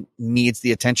think needs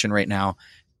the attention right now.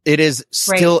 It is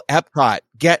still Epcot.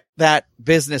 Get that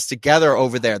business together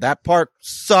over there. That park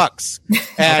sucks.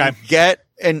 And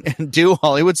and do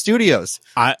Hollywood Studios.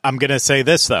 I'm going to say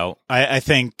this though. I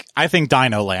think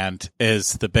Dino Land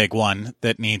is the big one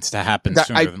that needs to happen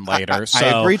sooner than later.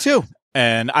 I agree too.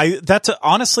 And that's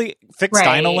honestly fix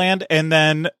Dino Land, and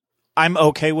then I'm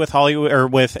okay with Hollywood or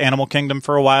with Animal Kingdom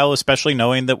for a while, especially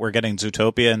knowing that we're getting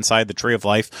Zootopia inside the Tree of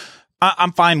Life.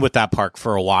 I'm fine with that park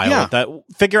for a while. Yeah. That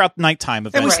figure out nighttime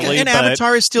eventually. And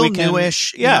Avatar is still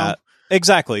newish. Yeah.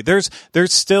 Exactly. There's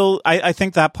still, I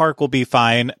think that park will be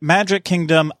fine. Magic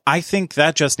Kingdom, I think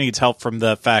that just needs help from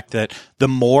the fact that the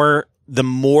more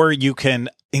you can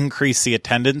increase the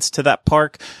attendance to that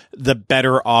park, the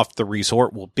better off the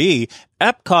resort will be.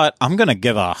 Epcot, I'm going to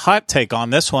give a hot take on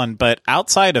this one, but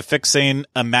outside of fixing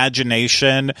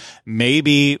Imagination,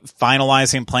 maybe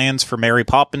finalizing plans for Mary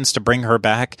Poppins to bring her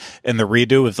back in the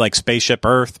redo of like Spaceship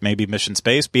Earth, maybe Mission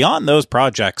Space, beyond those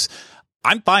projects,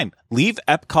 I'm fine. Leave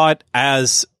Epcot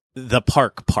as the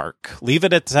park. Leave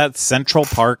it at that central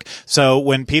park. So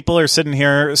when people are sitting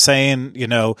here saying,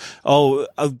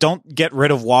 don't get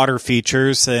rid of water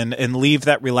features and leave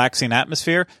that relaxing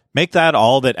atmosphere, make that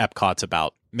all that Epcot's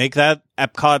about. Make that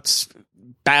Epcot's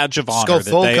badge of honor that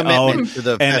they own, to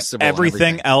the and festival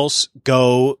everything else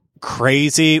go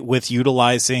crazy with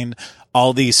utilizing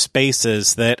all these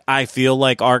spaces that I feel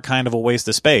like are kind of a waste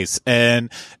of space.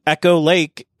 And Echo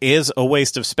Lake is a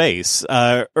waste of space.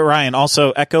 Ryan,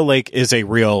 also, Echo Lake is a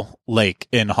real lake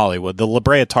in Hollywood. The La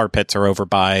Brea tar pits are over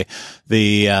by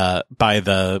the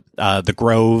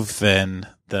Grove and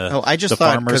I just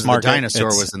thought because the dinosaur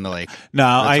was in the lake.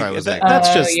 No,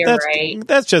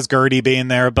 that's just Gertie being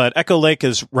there. But Echo Lake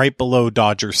is right below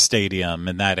Dodger Stadium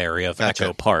in that area of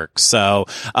Echo Park. So,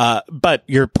 but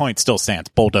your point still stands.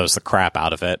 Bulldoze the crap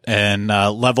out of it and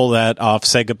level that off.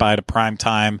 Say goodbye to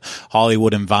Primetime,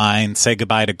 Hollywood and Vine. Say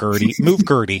goodbye to Gertie. Move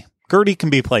Gertie. Gertie can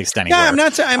be placed anywhere. Yeah, I'm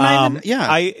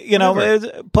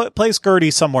not. Place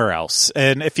Gertie somewhere else.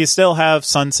 And if you still have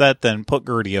Sunset, then put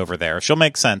Gertie over there. She'll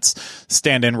make sense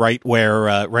standing right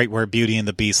where Beauty and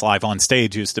the Beast live on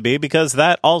stage used to be, because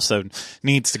that also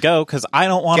needs to go. Because I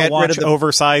don't want to watch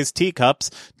oversized teacups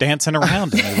dancing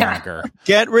around any longer.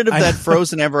 Get rid of that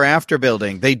Frozen Ever After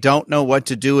building. They don't know what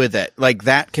to do with it. Like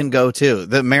that can go too.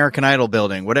 The American Idol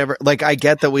building, whatever. Like I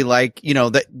get that we like,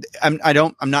 that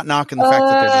I'm not knocking the fact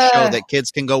that there's a show that kids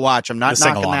can go watch. I'm not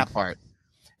knocking that part.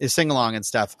 Is sing along and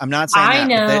stuff. I'm not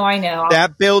saying I know.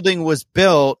 That building was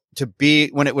built to be,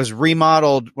 when it was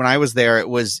remodeled, when I was there, it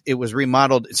was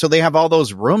remodeled. So they have all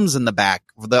those rooms in the back,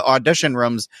 the audition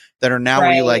rooms that are now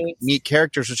where you like meet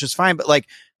characters, which is fine. But like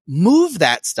move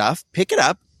that stuff, pick it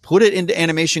up, put it into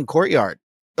Animation Courtyard.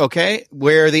 Okay.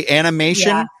 Where the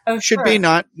animation should be,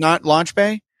 not Launch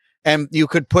Bay. And you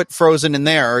could put Frozen in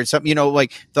there or something,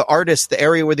 like the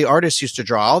area where the artists used to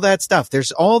draw, all that stuff.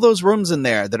 There's all those rooms in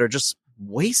there that are just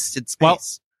wasted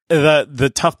space. Well,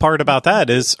 the tough part about that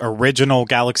is original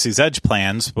Galaxy's Edge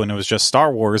plans, when it was just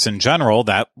Star Wars in general,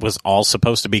 that was all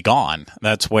supposed to be gone.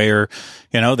 That's where,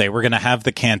 they were going to have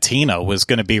the cantina was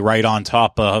going to be right on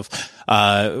top of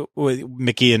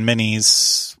Mickey and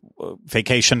Minnie's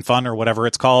Vacation Fun or whatever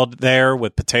it's called there,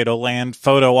 with Potato Land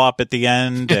photo op at the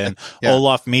end and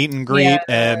Olaf meet and greet.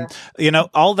 And,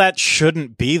 all that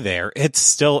shouldn't be there. It's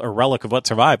still a relic of what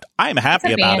survived. I'm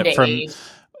happy about it.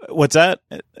 What's that?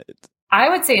 I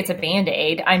would say it's a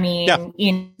Band-Aid. I mean,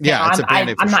 it's a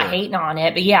Band-Aid I'm not hating on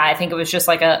it, but I think it was just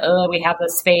like we have the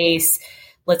space.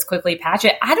 Let's quickly patch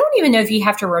it. I don't even know if you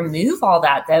have to remove all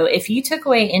that though. If you took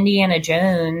away Indiana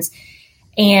Jones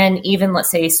and even, let's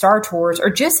say, Star Tours or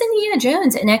just Indiana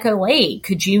Jones and Echo Lake,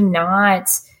 could you not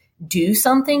do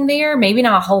something there? Maybe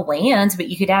not a whole land, but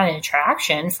you could add an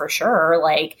attraction for sure.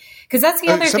 Like, because that's the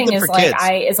other thing is like, kids.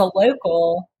 As a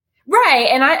local,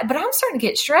 right? But I'm starting to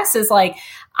get stressed. Is like,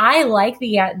 I like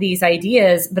these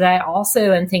ideas, but I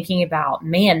also am thinking about,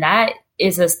 man, that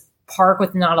is a park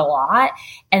with not a lot,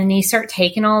 and then you start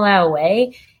taking all that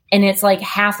away. And it's like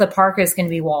half the park is going to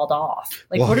be walled off.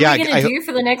 Like, what are we going to do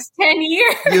for the next 10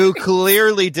 years? You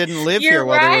clearly didn't live here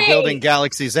while they were building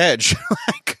Galaxy's Edge.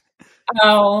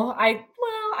 I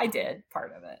did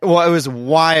part of it. Well, it was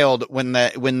wild when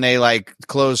they like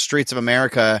closed Streets of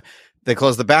America. They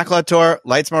closed the Backlot Tour,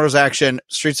 Lights, Motors, Action,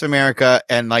 Streets of America,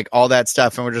 and like all that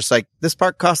stuff. And we're just like, this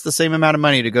park costs the same amount of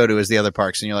money to go to as the other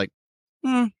parks. And you're like,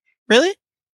 really?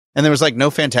 And there was like no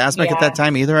Fantasmic at that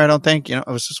time either, I don't think. It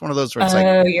was just one of those where it's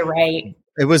you're right.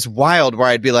 It was wild where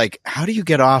I'd be like, how do you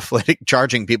get off like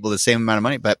charging people the same amount of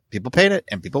money? But people paid it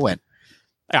and people went.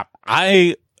 Yeah,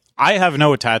 I have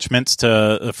no attachments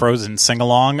to the Frozen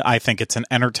sing-along. I think it's an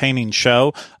entertaining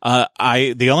show.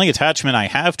 The only attachment I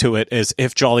have to it is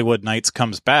if Jollywood Nights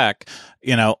comes back,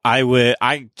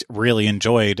 I really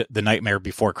enjoyed the Nightmare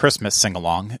Before Christmas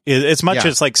sing-along. As much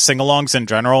as like sing-alongs in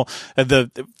general, the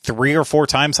 3 or 4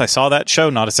 times I saw that show,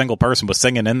 not a single person was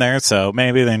singing in there. So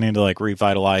maybe they need to like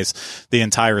revitalize the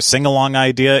entire sing-along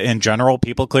idea in general.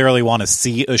 People clearly want to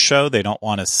see a show. They don't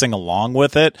want to sing along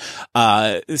with it.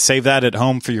 Save that at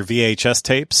home for your VHS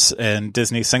tapes and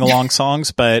Disney sing-along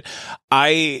songs. But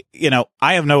I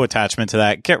have no attachment to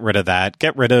that. Get rid of that.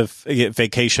 Get rid of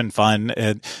Vacation Fun.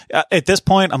 And at this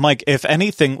point, I'm like, if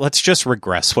anything, let's just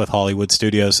regress with Hollywood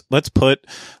Studios. Let's put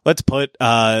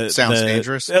sounds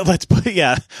dangerous. Let's put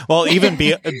Well, even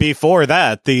before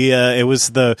that, it was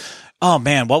the. Oh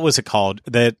man, what was it called?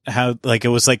 It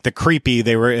was like the creepy.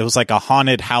 It was like a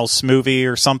haunted house movie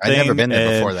or something. I've never been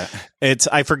there before that.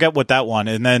 I forget what that one.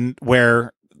 And then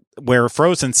where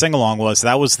Frozen Sing-Along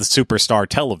that was the Superstar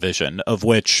Television, of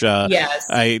which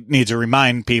I need to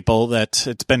remind people that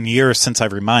it's been years since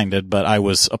I've reminded, but I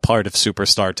was a part of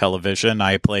Superstar Television.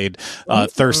 I played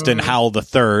Thurston Howell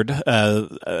III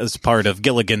as part of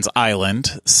Gilligan's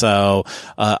Island. So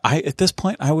at this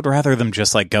point, I would rather them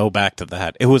just like go back to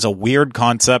that. It was a weird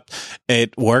concept.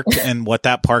 It worked in what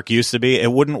that park used to be.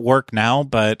 It wouldn't work now,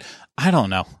 but I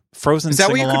don't know. Frozen Is that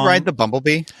Sing-Along, where you could ride the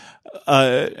Bumblebee?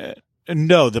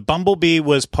 No, the Bumblebee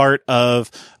was part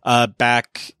of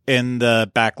back in the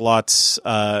backlots.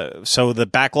 So the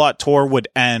backlot tour would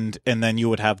end, and then you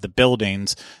would have the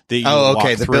buildings that you walk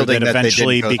the through building that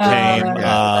eventually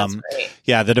became,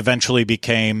 that eventually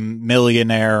became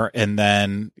Millionaire, and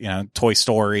then Toy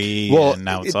Story. Well, and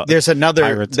now it's there's another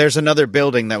Pirates. there's another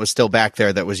building that was still back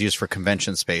there that was used for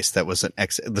convention space. That was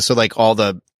so like all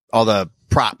the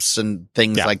props and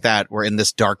things like that were in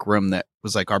this dark room that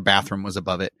was like our bathroom was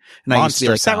above it. And I used to be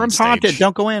like, that room's haunted.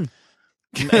 Don't go in.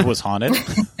 It was haunted.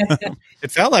 It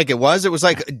felt like it was. It was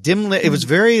like dim lit. It was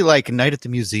very like Night at the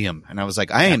Museum. And I was like,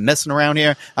 I ain't messing around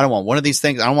here. I don't want one of these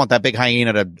things. I don't want that big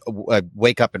hyena to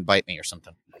wake up and bite me or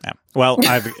something. Yeah. Well,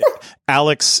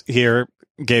 Alex here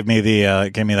gave me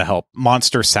the help.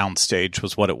 Monster Soundstage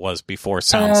was what it was before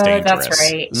Sounds Dangerous.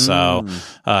 That's right. So,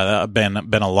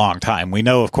 been a long time. We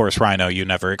know, of course, Rhino, you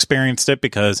never experienced it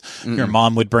because your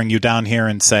mom would bring you down here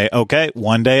and say, okay,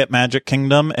 one day at Magic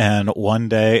Kingdom and one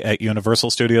day at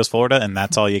Universal Studios Florida, and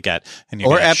that's all you get. And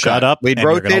you shut up. We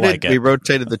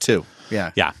rotated the two.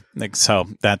 Yeah. Yeah. So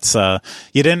that's,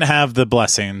 you didn't have the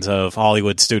blessings of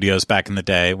Hollywood Studios back in the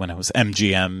day when it was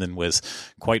MGM and was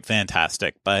quite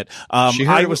fantastic. But, she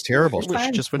heard it was terrible.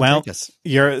 She just wouldn't take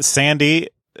us. Sandy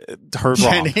heard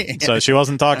wrong. So she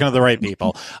wasn't talking to the right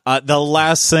people. The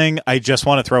last thing I just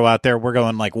want to throw out there, we're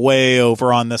going like way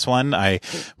over on this one.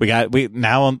 We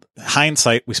now in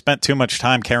hindsight, we spent too much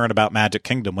time caring about Magic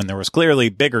Kingdom when there was clearly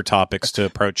bigger topics to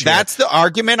approach. That's the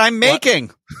argument I'm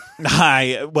making.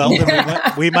 Then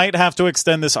we might have to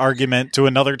extend this argument to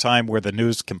another time where the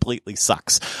news completely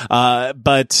sucks.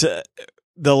 But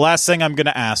the last thing I'm going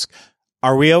to ask,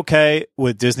 are we okay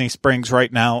with Disney Springs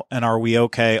right now? And are we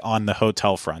okay on the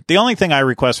hotel front? The only thing I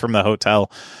request from the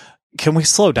hotel, can we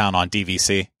slow down on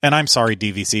DVC? And I'm sorry,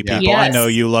 DVC people. Yes. I know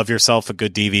you love yourself a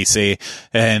good DVC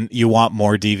and you want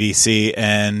more DVC,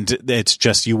 and it's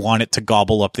just you want it to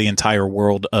gobble up the entire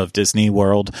world of Disney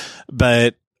World.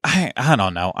 But I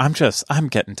don't know. I'm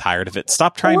getting tired of it.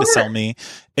 Stop trying to sell me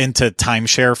into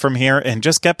timeshare from here and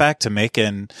just get back to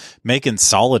making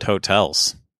solid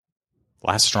hotels.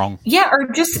 Last strong. Yeah,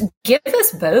 or just give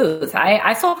us both.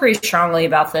 I feel pretty strongly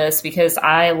about this because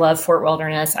I love Fort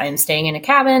Wilderness. I am staying in a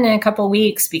cabin in a couple of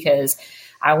weeks because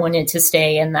I wanted to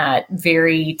stay in that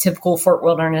very typical Fort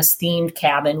Wilderness themed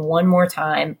cabin one more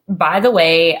time. By the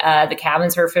way, the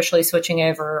cabins are officially switching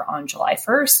over on July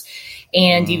 1st,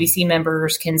 and DVC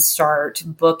members can start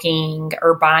booking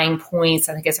or buying points,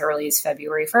 I think as early as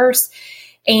February 1st.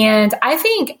 And I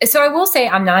think, so I will say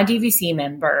I'm not a DVC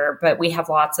member, but we have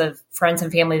lots of friends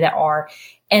and family that are,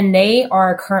 and they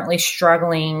are currently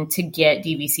struggling to get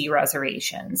DVC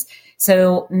reservations.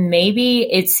 So maybe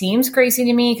it seems crazy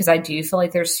to me because I do feel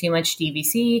like there's too much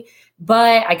DVC,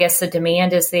 but I guess the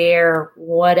demand is there,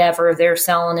 whatever, they're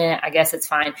selling it. I guess it's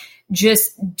fine.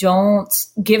 Just don't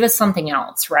give us something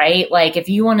else, right? Like if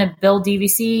you want to build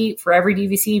DVC for every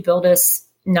DVC, build us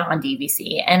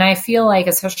non-DVC. And I feel like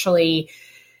especially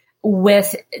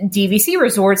with DVC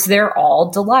resorts, they're all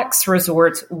deluxe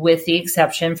resorts with the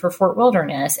exception for Fort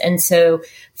Wilderness. And so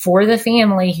for the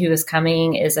family who is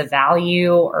coming as a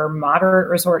value or moderate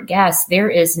resort guest,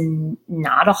 there is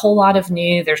not a whole lot of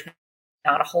new, there's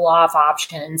not a whole lot of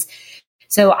options.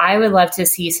 So I would love to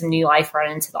see some new life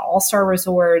run into the all-star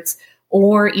resorts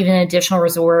or even an additional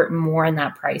resort more in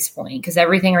that price point. Because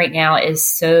everything right now is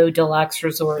so deluxe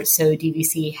resort, so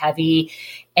DVC heavy.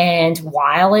 And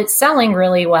while it's selling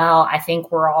really well, I think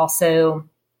we're also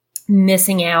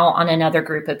missing out on another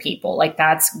group of people. Like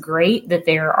that's great that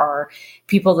there are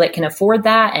people that can afford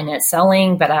that and it's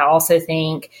selling. But I also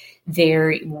think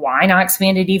why not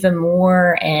expand it even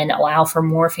more and allow for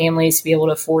more families to be able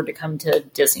to afford to come to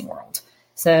Disney World?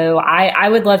 So I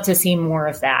would love to see more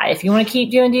of that. If you want to keep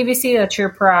doing DVC, that's your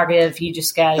prerogative. You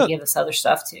just got to give us other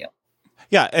stuff too.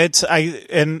 Yeah,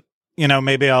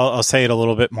 maybe I'll say it a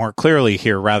little bit more clearly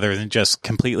here rather than just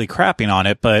completely crapping on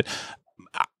it. But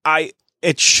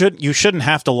you shouldn't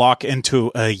have to lock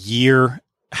into a year,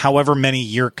 however many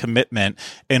year commitment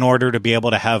in order to be able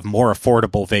to have more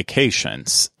affordable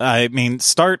vacations. I mean,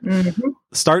 start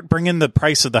bringing the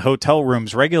price of the hotel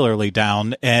rooms regularly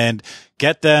down and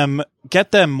get them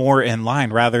more in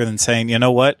line rather than saying, you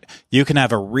know what, you can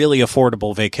have a really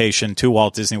affordable vacation to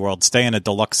Walt Disney World, stay in a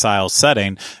deluxe style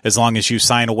setting as long as you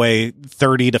sign away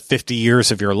 30 to 50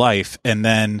 years of your life. And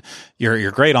then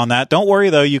you're great on that. Don't worry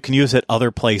though. You can use it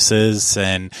other places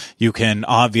and you can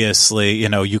obviously,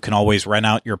 you can always rent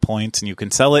out your points and you can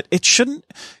sell it. It shouldn't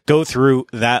go through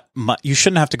that much. You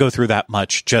shouldn't have to go through that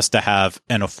much just to have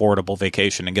an affordable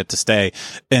vacation and get to stay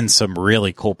in some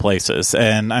really cool places.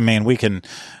 And I mean, we can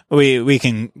we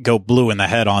can go blue in the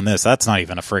head on this. That's not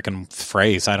even a freaking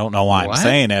phrase. I don't know why I'm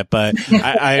saying it, but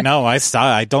I know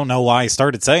I don't know why I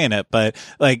started saying it, but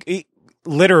like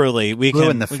literally we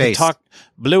can talk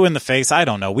blue in the face. I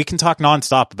don't know. We can talk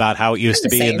nonstop about how it used to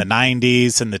be in the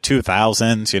 90s and the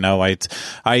 2000s. You know,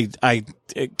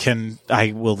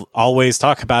 I will always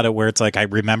talk about it where it's like, I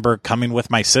remember coming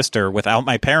with my sister without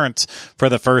my parents for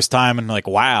the first time and like,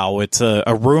 wow, it's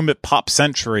a room at Pop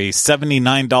Century,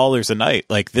 $79 a night.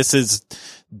 Like, this is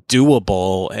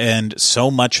doable, and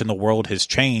so much in the world has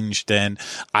changed. And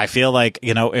I feel like,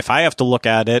 you know, if I have to look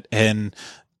at it, and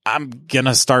I'm going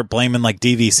to start blaming like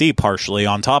DVC partially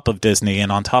on top of Disney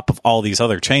and on top of all these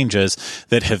other changes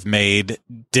that have made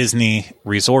Disney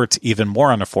resorts even more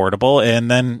unaffordable. And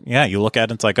then, yeah, you look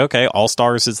at it, it's like, okay, All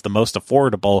Stars is the most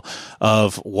affordable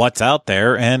of what's out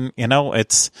there. And, you know, I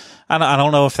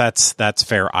don't know if that's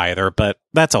fair either, but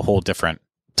that's a whole different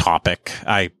topic.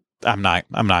 I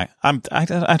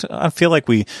feel like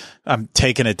I'm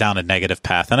taking it down a negative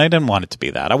path, and I didn't want it to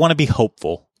be that. I want to be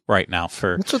hopeful right now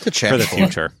for the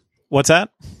future. What's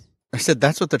that? I said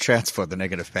that's what the chat's for, the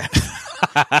negative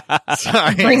path.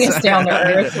 Sorry. Bring us down to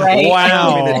earth, right?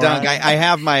 Wow. I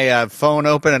have my phone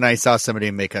open, and I saw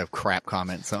somebody make a crap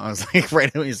comment, so I was like,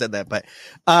 right when you said that. But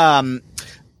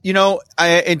you know,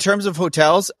 in terms of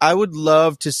hotels, I would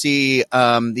love to see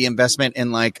the investment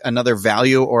in like another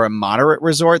value or a moderate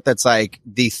resort that's like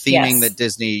the theming that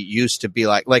Disney used to be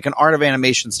like an Art of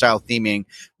Animation style theming,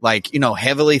 like, you know,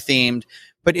 heavily themed.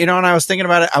 But, you know, when I was thinking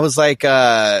about it, I was like,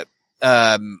 I'd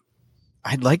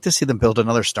like to see them build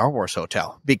another Star Wars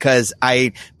hotel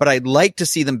but I'd like to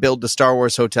see them build the Star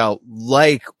Wars hotel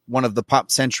like one of the Pop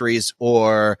Centuries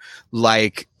or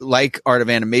like Art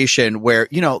of Animation, where,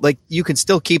 you know, like you can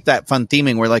still keep that fun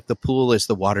theming where like the pool is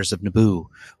the waters of Naboo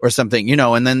or something, you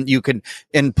know, and then you can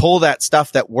pull that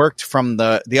stuff that worked from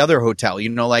the other hotel, you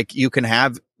know, like you can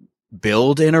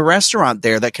build in a restaurant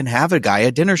there that can have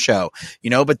a dinner show, you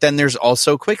know, but then there's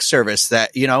also quick service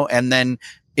that, you know, and then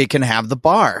it can have the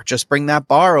bar. Just bring that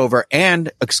bar over,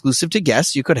 and exclusive to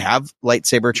guests, you could have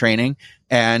lightsaber training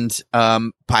and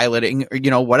piloting, or,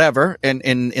 you know, whatever, in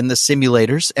the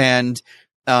simulators, and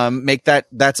make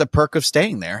that's a perk of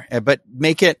staying there. But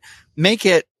make it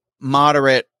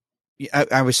moderate.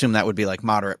 I would assume that would be like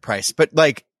moderate price, but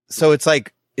like, so it's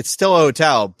like it's still a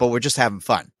hotel, but we're just having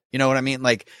fun. You know what I mean?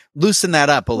 Like loosen that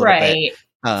up a little bit.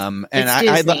 And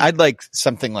I'd like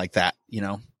something like that, you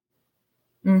know?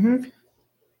 Mm-hmm.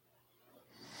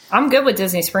 I'm good with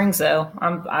Disney Springs though.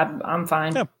 I'm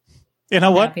fine. Yeah. You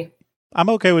know what? Happy. I'm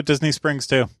okay with Disney Springs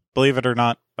too. Believe it or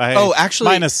not.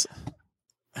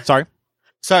 Sorry.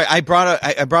 I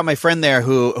brought my friend there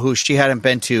who she hadn't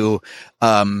been to,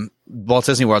 Walt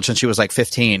Disney World since she was like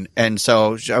 15. And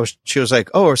so she was like,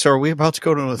 oh, so are we about to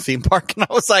go to a theme park? And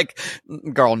I was like,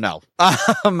 girl, no.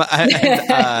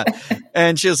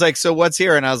 And she was like, so what's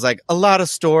here? And I was like, a lot of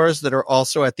stores that are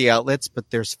also at the outlets, but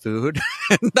there's food.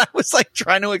 And I was like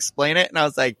trying to explain it. And I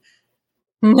was like,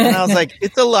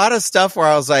 it's a lot of stuff where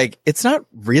I was like, it's not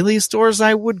really stores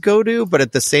I would go to, but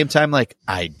at the same time, like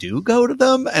I do go to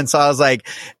them. And so I was like,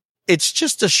 it's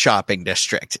just a shopping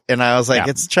district. And I was like,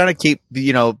 it's trying to keep,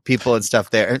 you know, people and stuff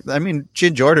there. I mean, she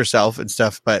enjoyed herself and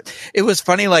stuff, but it was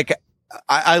funny. Like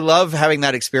I love having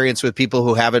that experience with people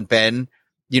who haven't been,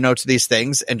 you know, to these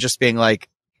things, and just being like,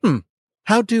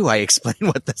 how do I explain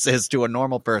what this is to a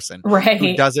normal person? Right.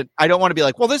 Who doesn't, I don't want to be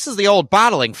like, well, this is the old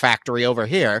bottling factory over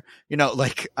here. You know,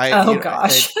 like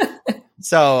gosh.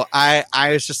 So I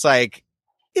was just like,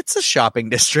 it's a shopping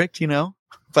district, you know,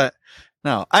 but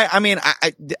no, I mean,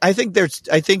 I think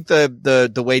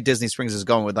the way Disney Springs is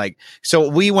going with like,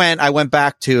 so I went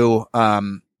back to,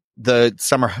 the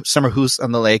summer house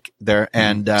on the lake there.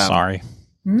 And,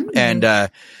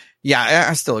 yeah,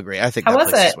 I still agree. I think that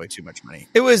place is way too much money.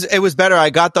 It was better. I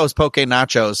got those poke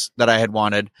nachos that I had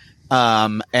wanted.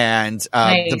 Nice.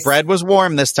 The bread was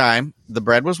warm this time. The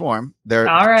bread was warm. They're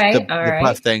the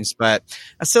puff things, but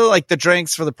I still like the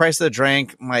drinks for the price of the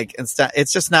drink. Like,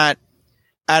 it's just not,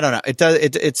 I don't know.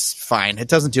 It's fine. It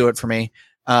doesn't do it for me.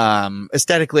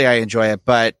 Aesthetically, I enjoy it,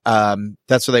 but,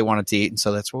 that's where they wanted to eat. And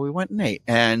so that's where we went and ate.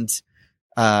 And,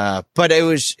 but it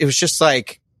was just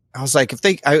like, I was like,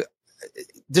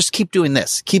 just keep doing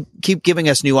this, keep giving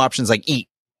us new options, like eat,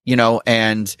 you know,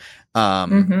 and,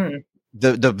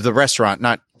 the restaurant,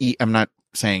 not eat. I'm not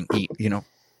saying eat, you know,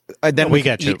 then we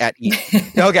get to eat.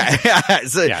 Okay.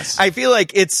 So yes. I feel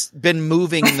like it's been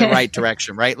moving in the right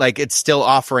direction, right? Like it's still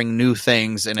offering new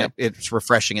things, and it's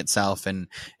refreshing itself. And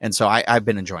so I've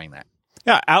been enjoying that.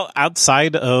 Yeah.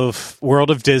 Outside of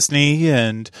World of Disney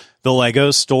and the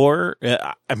Lego store,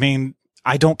 I mean,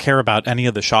 I don't care about any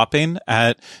of the shopping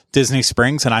at Disney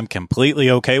Springs, and I'm completely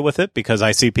okay with it because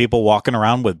I see people walking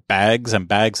around with bags and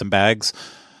bags and bags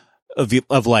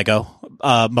of Lego,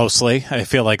 mostly. I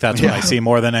feel like that's what I see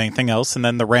more than anything else. And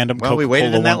then the random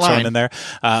Coca-Cola ones thrown in there.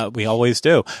 We always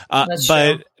do. But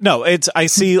true. No, I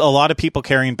see a lot of people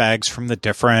carrying bags from the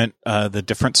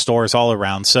different stores all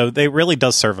around. So they really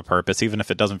does serve a purpose, even if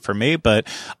it doesn't for me. But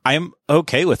I'm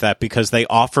okay with that because they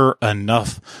offer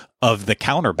enough of the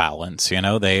counterbalance.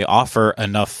 They offer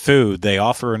enough food. They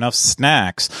offer enough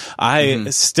snacks.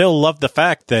 I still love the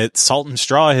fact that Salt and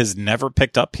Straw has never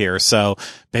picked up here. So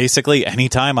basically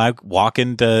anytime I walk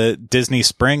into Disney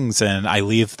Springs and I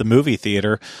leave the movie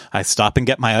theater, I stop and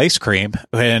get my ice cream,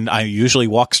 and I usually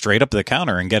walk straight up to the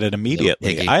counter and get it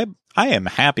immediately. I am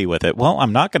happy with it. Well,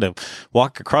 I'm not going to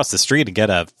walk across the street and get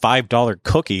a $5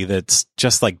 cookie that's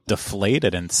just like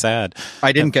deflated and sad.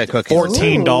 I didn't get cookies.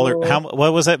 $14.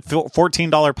 What was it?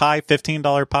 $14 pie,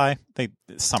 $15 pie.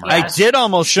 I did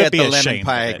almost get the lemon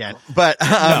pie again, but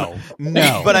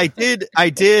no. But I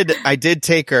did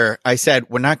take her. I said,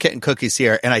 we're not getting cookies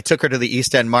here, and I took her to the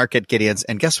East End Market, Gideon's,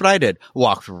 and guess what I did?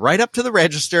 Walked right up to the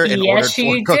register and ordered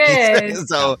 4 cookies.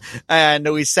 So,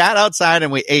 and we sat outside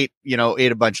and we ate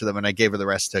a bunch of them, and I gave her the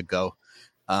rest to go.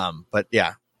 But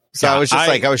yeah. So I was just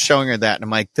I was showing her that, and I'm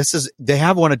like, they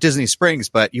have one at Disney Springs,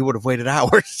 but you would have waited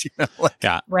hours,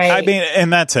 Yeah. Right. I mean,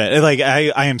 and that's it. Like,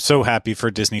 I am so happy for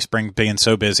Disney Springs being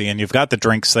so busy, and you've got the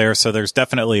drinks there, so there's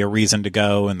definitely a reason to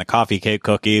go, and the coffee cake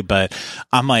cookie. But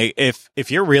I'm like,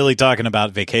 if you're really talking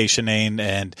about vacationing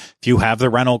and if you have the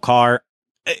rental car,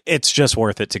 it's just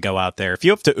worth it to go out there. If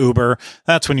you have to Uber,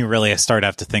 that's when you really start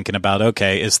to thinking about,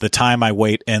 okay, is the time I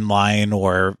wait in line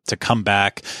or to come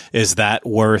back, is that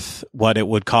worth what it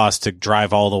would cost to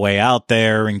drive all the way out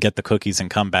there and get the cookies and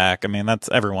come back? I mean, that's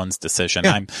everyone's decision.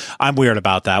 Yeah. I'm weird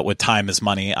about that. With time is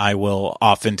money, I will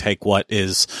often take what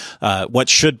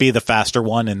should be the faster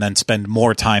one and then spend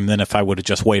more time than if I would have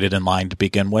just waited in line to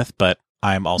begin with. But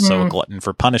I'm also a glutton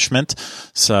for punishment,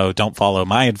 so don't follow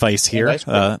my advice here.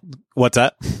 What's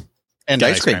that? And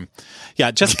ice cream.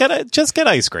 Yeah, just get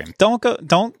ice cream.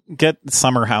 Don't get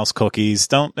Summer House cookies.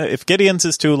 If Gideon's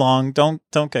is too long, don't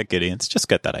get Gideon's. Just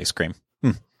get that ice cream.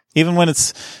 Even when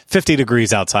it's 50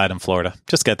 degrees outside in Florida,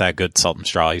 just get that good Salt and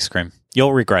Straw ice cream.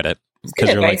 You'll regret it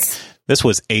because you're like, this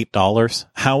was $8.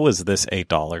 How was this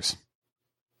 $8?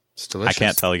 It's delicious. I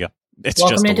can't tell you. It's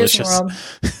Welcome just delicious.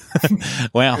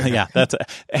 Well, yeah,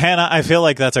 Hannah, I feel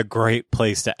like that's a great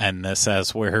place to end this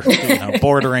as we're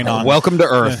bordering on Welcome to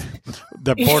Earth.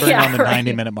 The bordering on the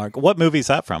 90-minute mark. What movie is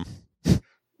that from?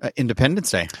 Independence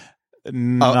Day.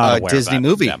 Disney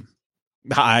movie. Yeah.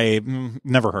 I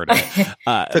never heard of it.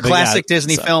 The classic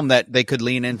Disney film that they could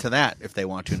lean into that if they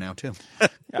want to now too.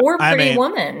 Or Pretty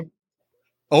Woman.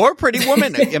 Or Pretty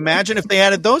Woman. Imagine if they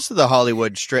added those to the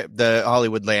Hollywood Strip, the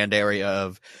Hollywood land area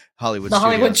of Hollywood. The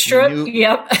Studios. Hollywood Strip.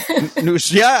 Yep.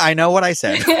 Yeah, I know what I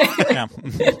said. Yeah.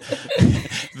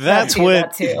 That's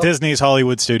what Disney's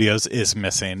Hollywood Studios is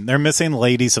missing. They're missing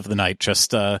Ladies of the Night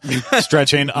just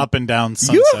stretching up and down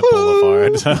Sunset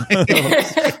Boulevard.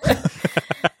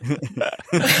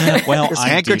 Well, this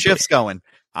handkerchief's going.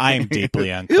 I'm deeply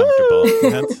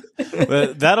uncomfortable.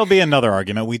 That'll be another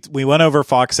argument. We went over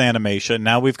Fox Animation.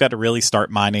 Now we've got to really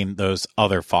start mining those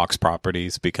other Fox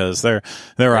properties because they're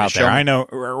out there. I know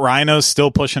Rhino's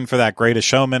still pushing for that Greatest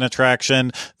Showman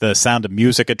attraction, the Sound of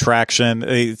Music attraction.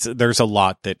 There's a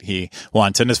lot that he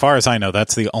wants. And as far as I know,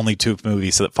 that's the only 2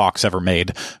 movies that Fox ever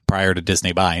made prior to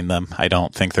Disney buying them. I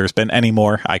don't think there's been any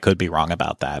more. I could be wrong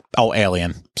about that. Oh,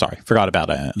 Alien. Sorry. Forgot about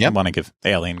it. Yep. I want to give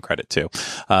Alien credit too,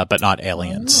 but not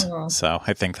Alien. So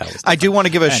I think that was. I do want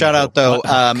to give a shout out though.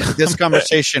 This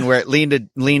conversation where it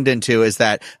leaned into is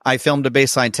that I filmed a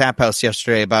Baseline Tap House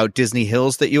yesterday about Disney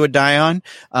Hills that you would die on,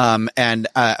 and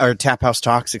or Tap House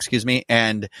Talks, excuse me,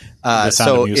 and the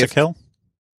Sound of Music Hill.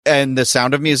 And the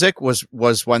Sound of Music was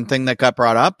one thing that got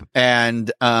brought up,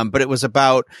 and but it was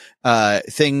about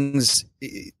things.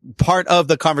 Part of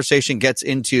the conversation gets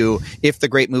into if the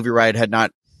Great Movie Ride had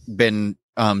not been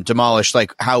demolished,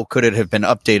 like how could it have been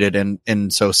updated?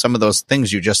 And so some of those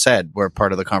things you just said were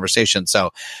part of the conversation.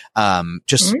 So,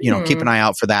 just, keep an eye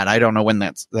out for that. I don't know when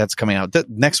that's coming out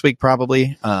next week,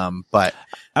 probably. But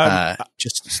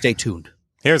just stay tuned.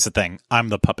 Here's the thing. I'm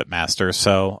the puppet master,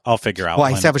 so I'll figure out Well,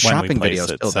 I used to have a when we shopping place video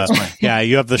it. still, So, that's why. yeah,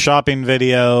 you have the shopping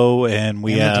video, and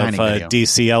we And the have dining video.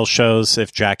 DCL shows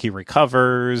if Jackie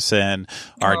recovers, and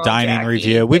our Oh, dining Jackie,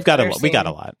 review. We've got better we got a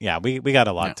soon. lot. Yeah, we got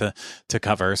a lot to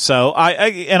cover. So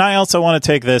I also want to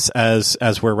take this as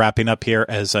we're wrapping up here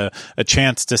as a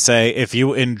chance to say, if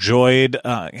you enjoyed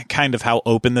kind of how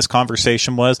open this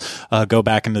conversation was, go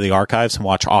back into the archives and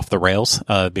watch Off the Rails,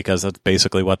 because that's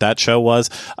basically what that show was.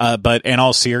 But in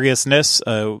all seriousness,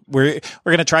 we're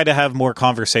going to try to have more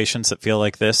conversations that feel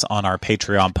like this on our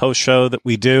Patreon post show that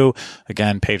we do.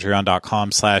 Again,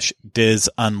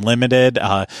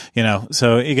 patreon.com/DizUnlimited.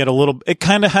 So you get it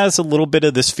kind of has a little bit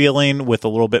of this feeling with a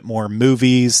little bit more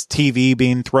movies, TV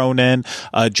being thrown in.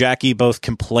 Jackie both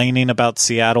complaining about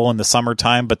Seattle in the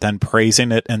summertime, but then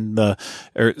praising it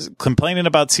complaining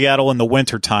about Seattle in the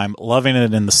wintertime, loving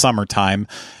it in the summertime.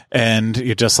 And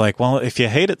you're just like, well, if you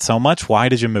hate it so much, why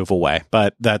did you move away?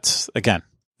 But that's, again,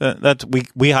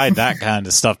 we hide that kind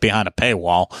of stuff behind a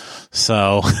paywall.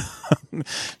 So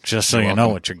just so you know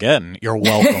what you're getting, you're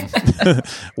welcome.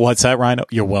 What's that, Rhino?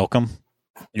 You're welcome.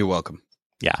 You're welcome.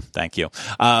 Yeah, thank you.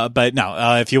 But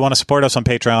no, if you want to support us on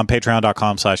Patreon,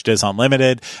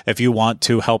 patreon.com/DizUnlimited. If you want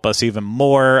to help us even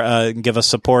more, and give us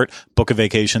support, book a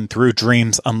vacation through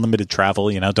Dreams Unlimited Travel.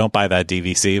 Don't buy that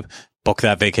DVC. Book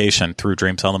that vacation through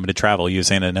Dreams Unlimited Travel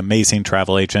using an amazing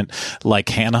travel agent like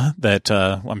Hannah that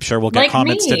I'm sure we'll get Like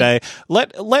comments me. today.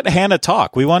 Let Hannah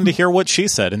talk. We wanted to hear what she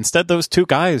said. Instead, those two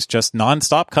guys just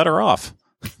nonstop cut her off.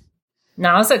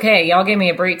 No, it's okay. Y'all gave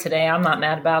me a break today. I'm not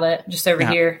mad about it. Just over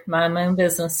Yeah. here, mind my own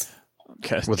business.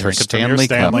 Okay, With her drink it from your Stanley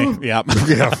cup. Stanley. Yep.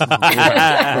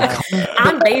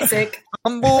 I'm basic.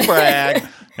 Humble brag.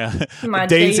 Yeah. My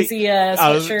Daisy- Daisy I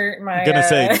was sweatshirt. My gonna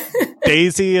say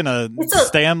Daisy and a It's a-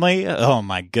 Stanley. Oh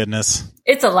my goodness.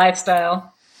 it's a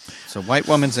lifestyle. It's a white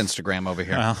woman's Instagram over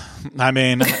here. Well, I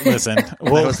mean, listen. That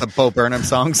was the Bo Burnham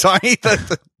song. Sorry.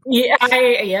 Yeah,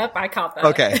 I caught that.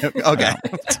 Okay.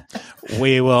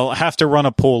 We will have to run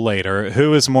a poll later.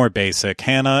 Who is more basic,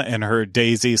 Hannah and her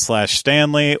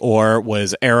Daisy/Stanley, or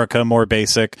was Erica more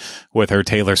basic with her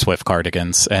Taylor Swift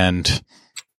cardigans? And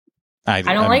I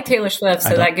don't like Taylor Swift, so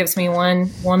don't- that gives me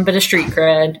one bit of street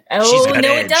cred. She's Oh got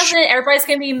no, edge. it doesn't. Everybody's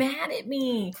gonna be mad at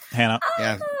me. Hannah.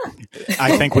 Yeah.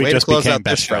 I think we Way to just close became out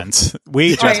this best show. friends.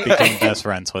 We just Right. became best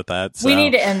friends with that. So. We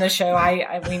need to end the show.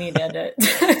 We need to end it.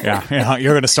 Yeah,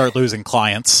 you're going to start losing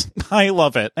clients. I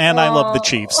love it. And I love the Oh.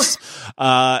 Chiefs.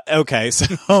 Okay,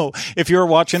 so if you're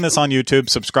watching this on YouTube,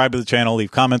 subscribe to the channel,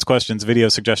 leave comments, questions, video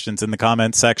suggestions in the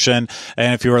comments section.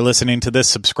 And if you are listening to this,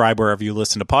 subscribe wherever you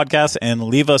listen to podcasts and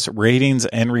leave us ratings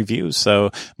and reviews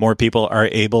so more people are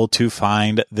able to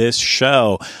find this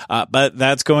show. But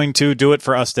that's going to do it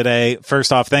for us today.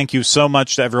 First off, thank you so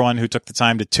much to everyone who took the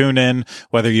time to tune in,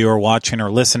 whether you are watching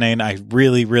or listening. I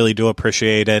really, really do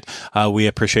appreciate it. We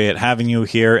appreciate having you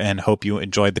here and hope you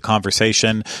enjoyed the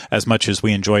conversation as much as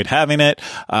we enjoyed having it.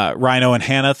 Rhino and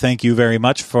Hannah, thank you very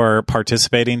much for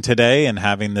participating today and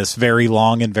having this very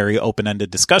long and very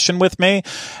open-ended discussion with me.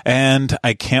 And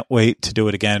I can't wait to do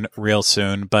it again real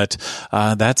soon. But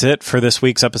that's it for this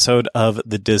week's episode of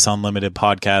the Diz Unlimited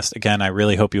podcast. Again, I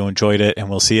really hope you enjoyed it, and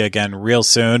we'll see you again real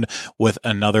soon with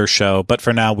another show. But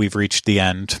for now, we've reached the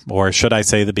end, or should I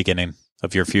say the beginning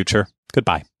of your future.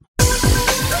 Goodbye.